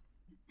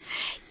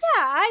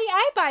 Yeah,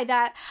 I buy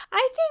that.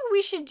 I think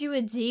we should do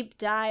a deep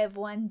dive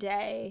one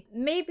day.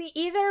 Maybe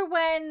either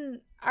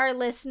when our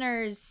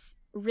listeners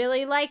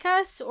really like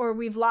us or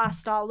we've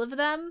lost all of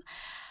them.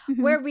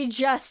 Where we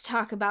just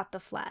talk about the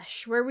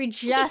flesh, where we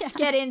just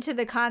get into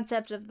the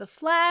concept of the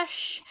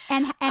flesh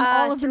and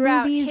all of the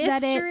movies history,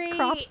 that it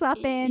crops up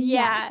in.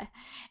 Yeah.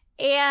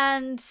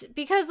 And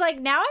because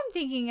like now I'm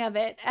thinking of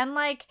it and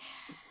like,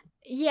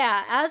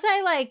 yeah, as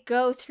I like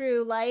go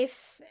through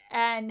life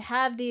and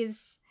have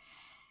live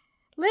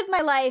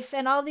my life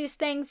and all these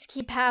things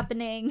keep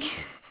happening.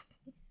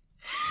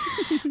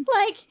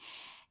 Like,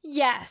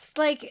 yes,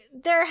 like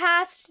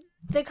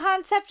the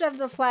concept of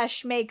the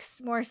flesh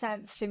makes more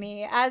sense to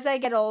me as I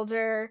get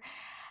older,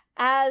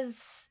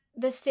 as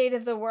the state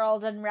of the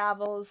world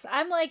unravels.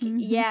 I'm like,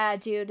 yeah,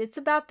 dude, it's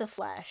about the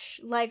flesh.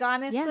 Like,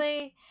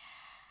 honestly,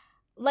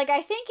 like,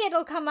 I think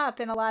it'll come up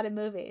in a lot of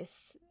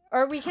movies.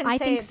 Or we can say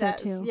think it so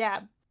does. too.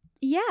 Yeah.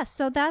 Yeah,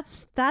 so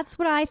that's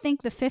what I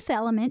think the fifth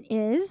element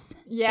is.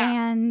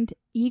 Yeah. And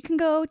you can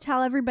go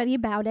tell everybody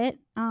about it,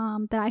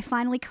 that I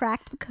finally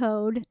cracked the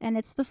code, and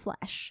it's the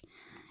flesh.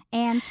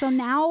 And so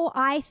now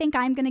I think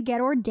I'm going to get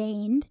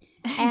ordained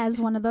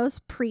as one of those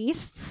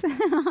priests.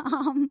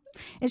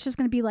 It's just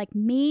going to be like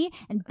me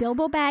and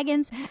Bilbo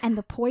Baggins and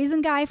the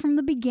poison guy from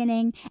the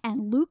beginning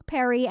and Luke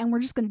Perry, and we're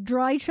just going to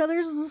draw each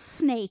other's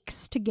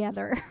snakes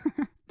together.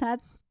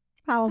 That's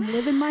how I'm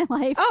living my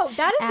life. Oh,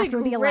 that is after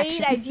a the great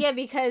election. idea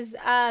because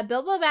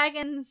Bilbo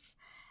Baggins'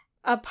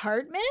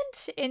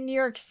 apartment in New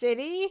York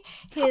City,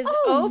 his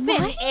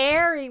open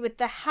airy with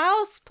the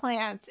house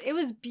plants, it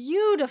was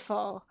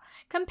beautiful.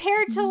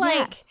 Compared to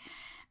like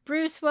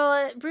Bruce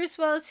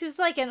Willis, who's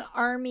like an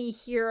army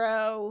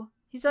hero.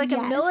 He's like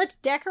a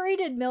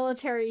decorated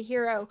military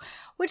hero,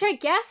 which I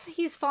guess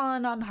he's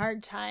fallen on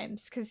hard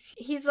times because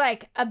he's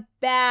like a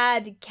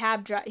bad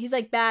cab driver. He's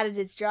like bad at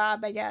his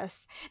job, I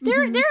guess.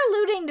 They're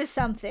alluding to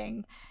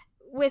something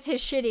with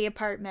his shitty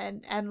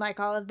apartment and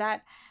like all of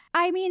that.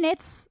 I mean,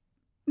 it's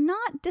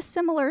not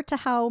dissimilar to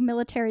how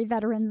military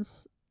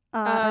veterans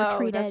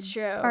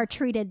are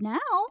treated now.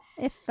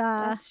 If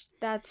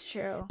that's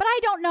true, but I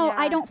don't know. Yeah.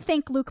 I don't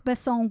think Luc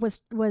Besson was.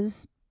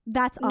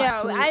 That's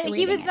us. No,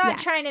 he was not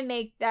trying to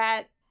make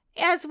that.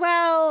 As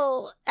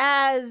well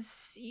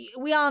as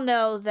we all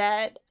know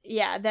that,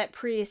 that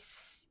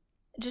priests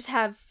just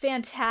have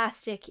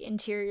fantastic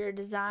interior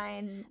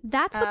design.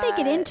 That's what they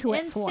get into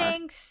it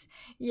instincts.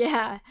 For.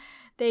 Yeah,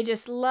 they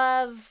just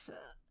love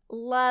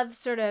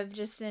sort of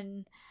just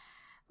an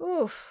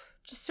oof,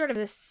 just sort of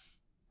this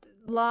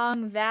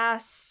long,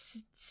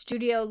 vast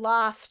studio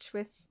loft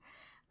with,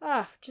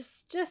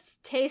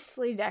 just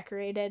tastefully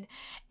decorated,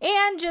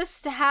 and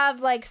just to have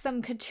like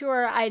some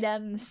couture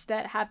items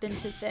that happen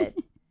to fit.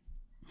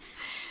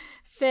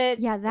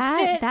 Yeah,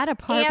 that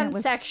apartment and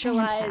was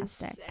sexualize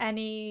fantastic.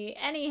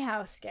 any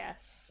house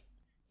guests.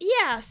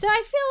 Yeah, so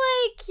I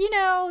feel like, you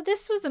know,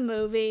 this was a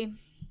movie.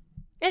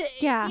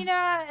 Yeah. You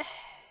know,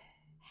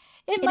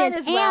 it might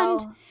as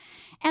well.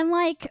 And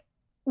like,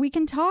 we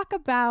can talk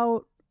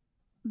about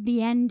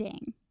the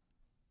ending,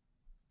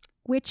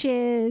 which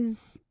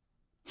is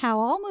how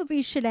all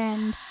movies should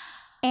end.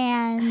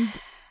 And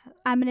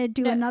I'm going to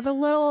do another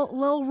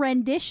little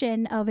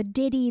rendition of a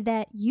ditty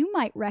that you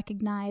might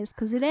recognize,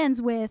 because it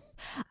ends with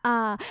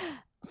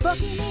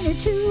fucking in a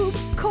tube,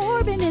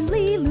 Corbin and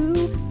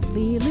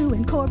Lilu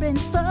and Corbin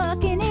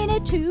fucking in a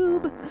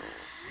tube.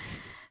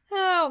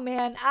 Oh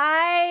man,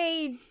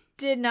 I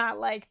did not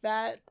like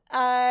that.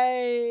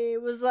 I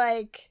was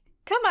like,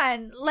 come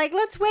on, like,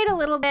 let's wait a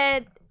little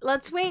bit.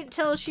 Let's wait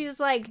till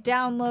she's like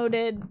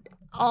downloaded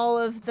all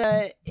of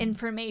the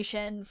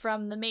information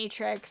from the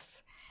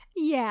Matrix.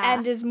 Yeah.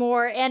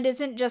 And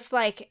isn't just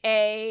like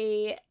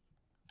because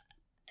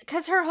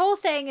her whole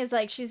thing is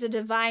like she's a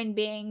divine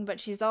being, but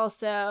she's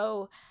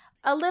also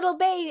a little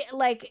baby,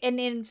 like an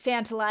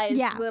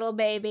infantilized little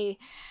baby.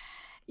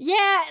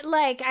 Yeah,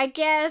 like I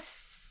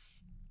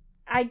guess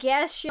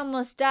she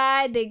almost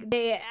died.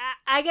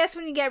 I guess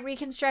when you get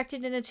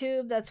reconstructed in a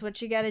tube, that's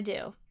what you got to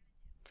do.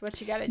 That's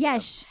what you got to do. Yeah,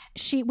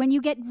 she when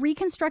you get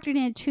reconstructed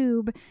in a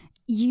tube,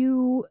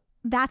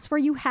 that's where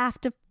you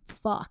have to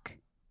fuck.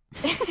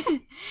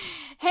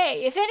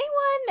 Hey, if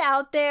anyone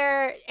out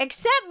there,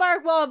 except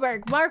Mark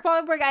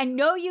Wahlberg, I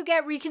know you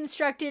get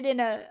reconstructed in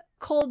a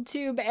cold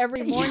tube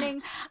every morning.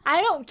 Yeah.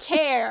 I don't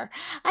care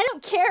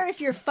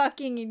if you're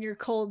fucking in your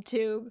cold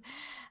tube.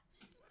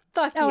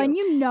 Fuck you. Oh, and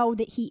you know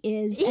that he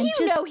is. And you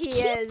just know he keep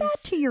is. that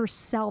to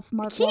yourself,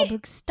 Mark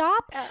Wahlberg.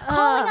 Stop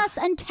calling us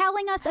and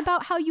telling us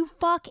about how you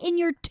fuck in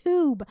your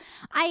tube.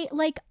 I,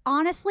 like,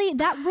 honestly,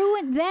 that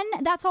ruined, then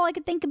that's all I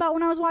could think about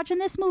when I was watching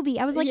this movie.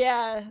 I was like,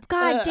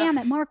 God damn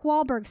it, Mark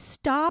Wahlberg,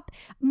 stop.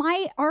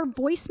 Our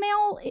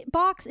voicemail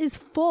box is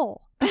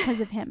full because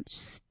of him.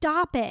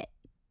 Stop it.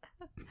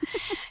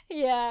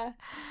 Yeah.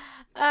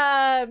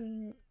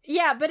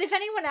 Yeah, but if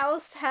anyone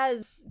else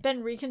has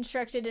been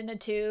reconstructed in a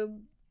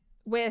tube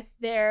with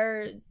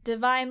their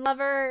divine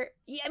lover,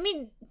 I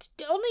mean,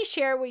 only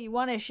share what you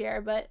want to share,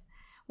 but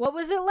what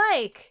was it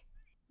like?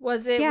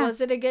 Was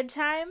it a good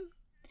time?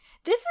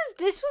 This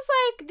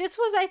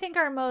was I think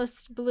our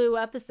most blue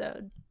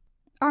episode.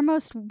 Our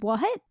most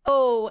what?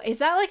 Oh, is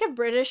that like a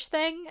British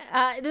thing?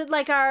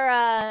 Like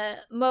our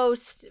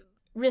most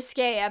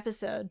risque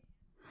episode.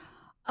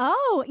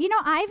 Oh, you know,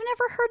 I've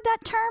never heard that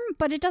term,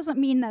 but it doesn't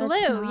mean that blue.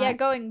 It's not. Yeah,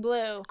 going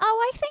blue.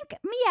 Oh, I think,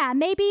 yeah,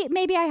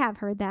 maybe I have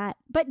heard that,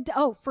 but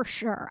for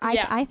sure,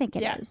 I think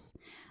it is.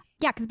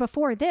 Yeah, because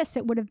before this,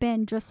 it would have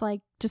been just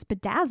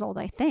bedazzled,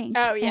 I think.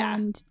 Oh yeah,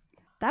 and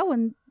that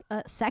one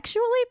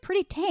sexually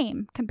pretty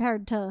tame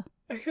compared to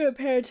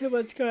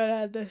what's going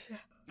on this.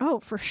 Oh,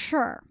 for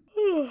sure.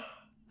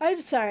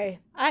 I'm sorry.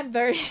 I'm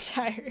very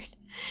tired.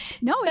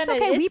 No, it's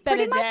okay. We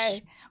pretty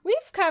much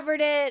we've covered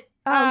it.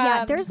 Oh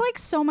yeah, there's like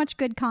so much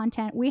good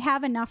content. We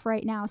have enough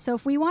right now. So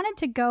if we wanted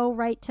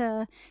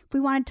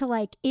to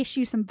like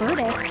issue some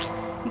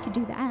verdicts, we could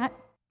do that.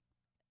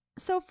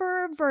 So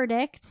for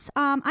verdicts,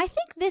 I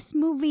think this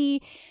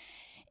movie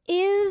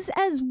is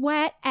as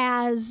wet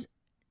as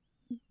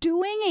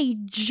doing a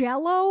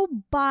Jell-O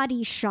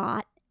body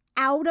shot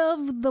out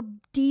of the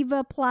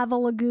Diva Plava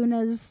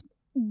Laguna's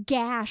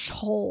gash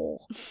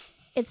hole.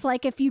 It's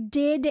like if the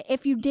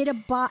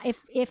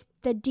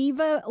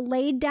diva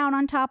laid down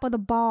on top of the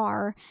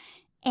bar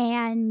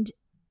and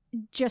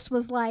just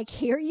was like,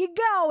 here you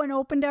go, and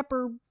opened up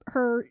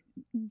her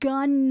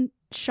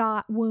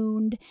gunshot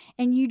wound,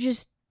 and you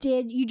just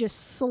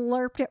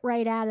slurped it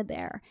right out of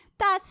there.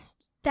 That's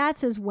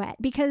as wet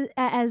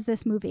as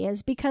this movie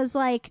is, because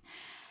like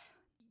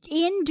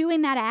in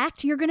doing that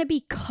act, you're going to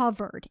be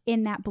covered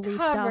in that blue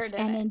stuff,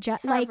 and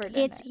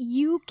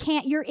you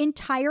can't, your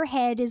entire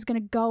head is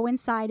going to go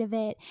inside of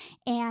it,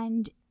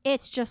 and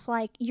it's just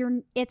like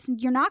you're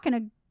not going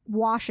to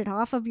wash it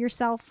off of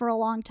yourself for a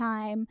long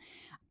time.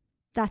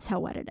 That's how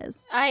wet it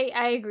is.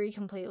 I agree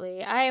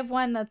completely. I have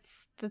one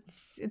that's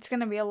it's going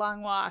to be a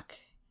long walk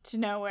to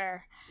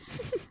nowhere.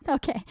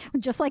 Okay,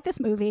 just like this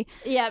movie.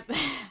 Yep.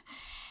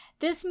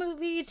 This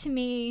movie to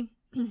me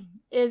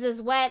is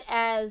as wet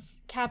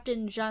as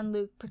Captain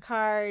Jean-Luc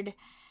Picard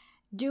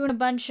doing a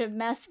bunch of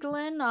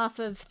mescaline off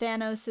of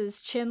Thanos'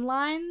 chin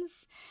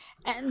lines,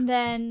 and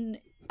then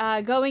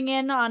going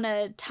in on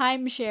a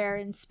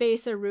timeshare in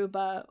Space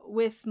Aruba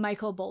with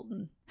Michael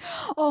Bolton.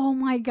 Oh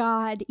my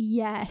God,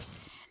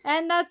 yes.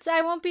 And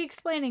I won't be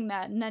explaining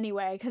that in any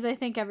way, because I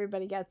think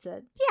everybody gets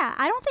it. Yeah,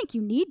 I don't think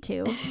you need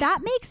to.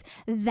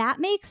 That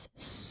makes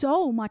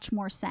so much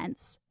more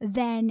sense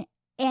than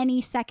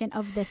any second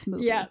of this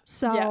movie. Yeah.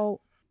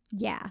 So,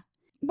 yeah.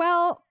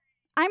 Well,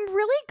 I'm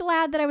really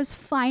glad that I was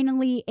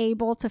finally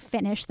able to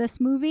finish this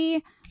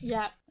movie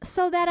Yeah.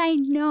 so that I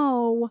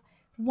know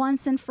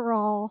once and for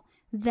all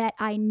that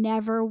I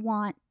never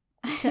want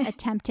to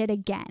attempt it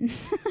again.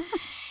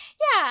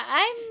 Yeah,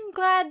 I'm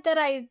glad that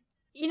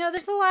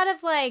there's a lot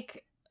of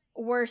like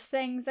worse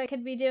things I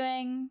could be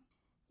doing.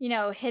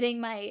 Hitting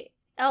my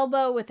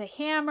elbow with a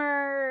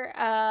hammer.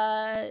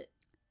 I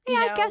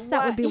guess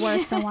that would be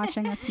worse than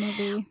watching this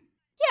movie.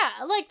 Yeah,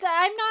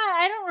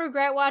 I don't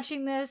regret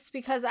watching this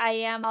because I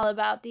am all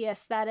about the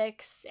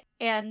aesthetics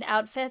and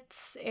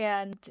outfits,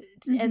 and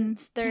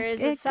there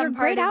is some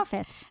part great of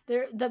outfits.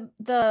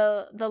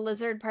 the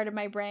lizard part of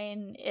my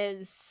brain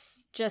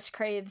just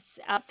craves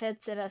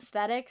outfits and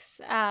aesthetics.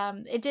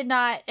 It did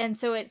not, and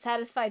so it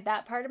satisfied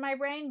that part of my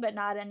brain, but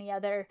not any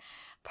other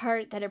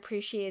part that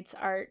appreciates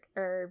art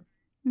or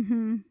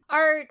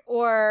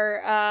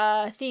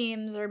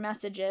themes or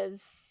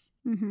messages.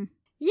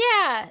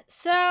 Yeah,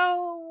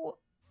 so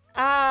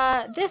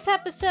this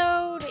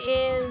episode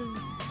is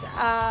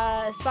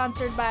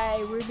sponsored by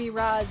Ruby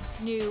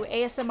Rod's new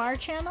ASMR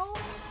channel.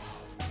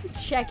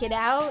 Check it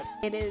out.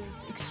 It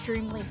is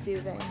extremely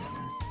soothing.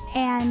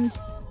 And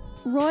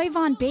Roy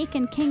Von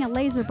Bacon, King of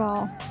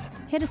Laserball.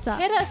 Hit us up.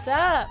 Hit us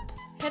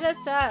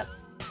up.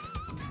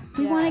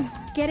 We want to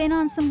get in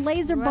on some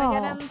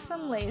Laserball.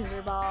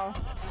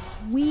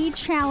 We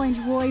challenge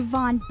Roy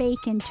Von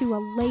Bacon to a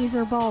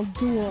Laserball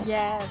duel.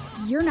 Yes.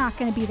 You're not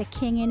going to be the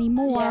king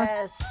anymore.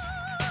 Yes.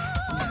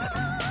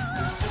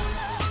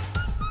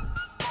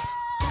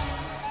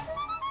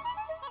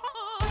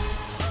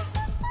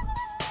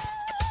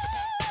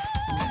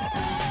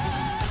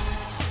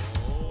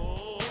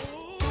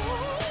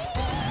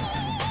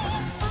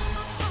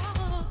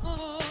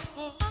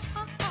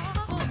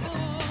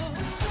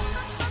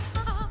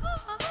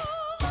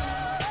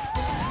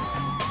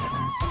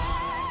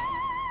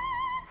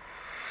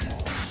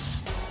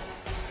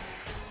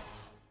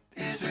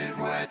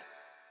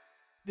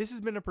 This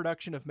has been a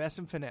production of Mess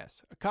and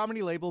Finesse, a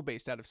comedy label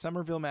based out of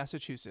Somerville,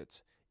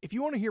 Massachusetts. If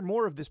you want to hear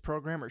more of this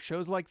program or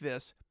shows like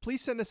this,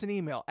 please send us an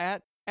email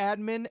at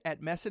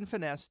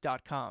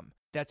admin@messandfinesse.com.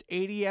 That's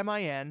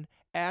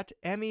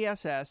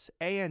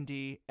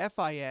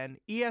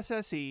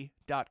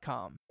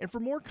ADMIN@MESSANDFINESSE.com. And for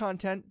more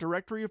content,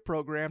 directory of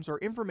programs, or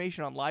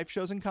information on live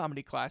shows and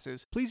comedy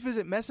classes, please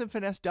visit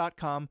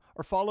messandfinesse.com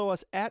or follow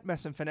us at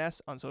Mess and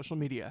Finesse on social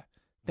media.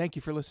 Thank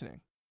you for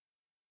listening.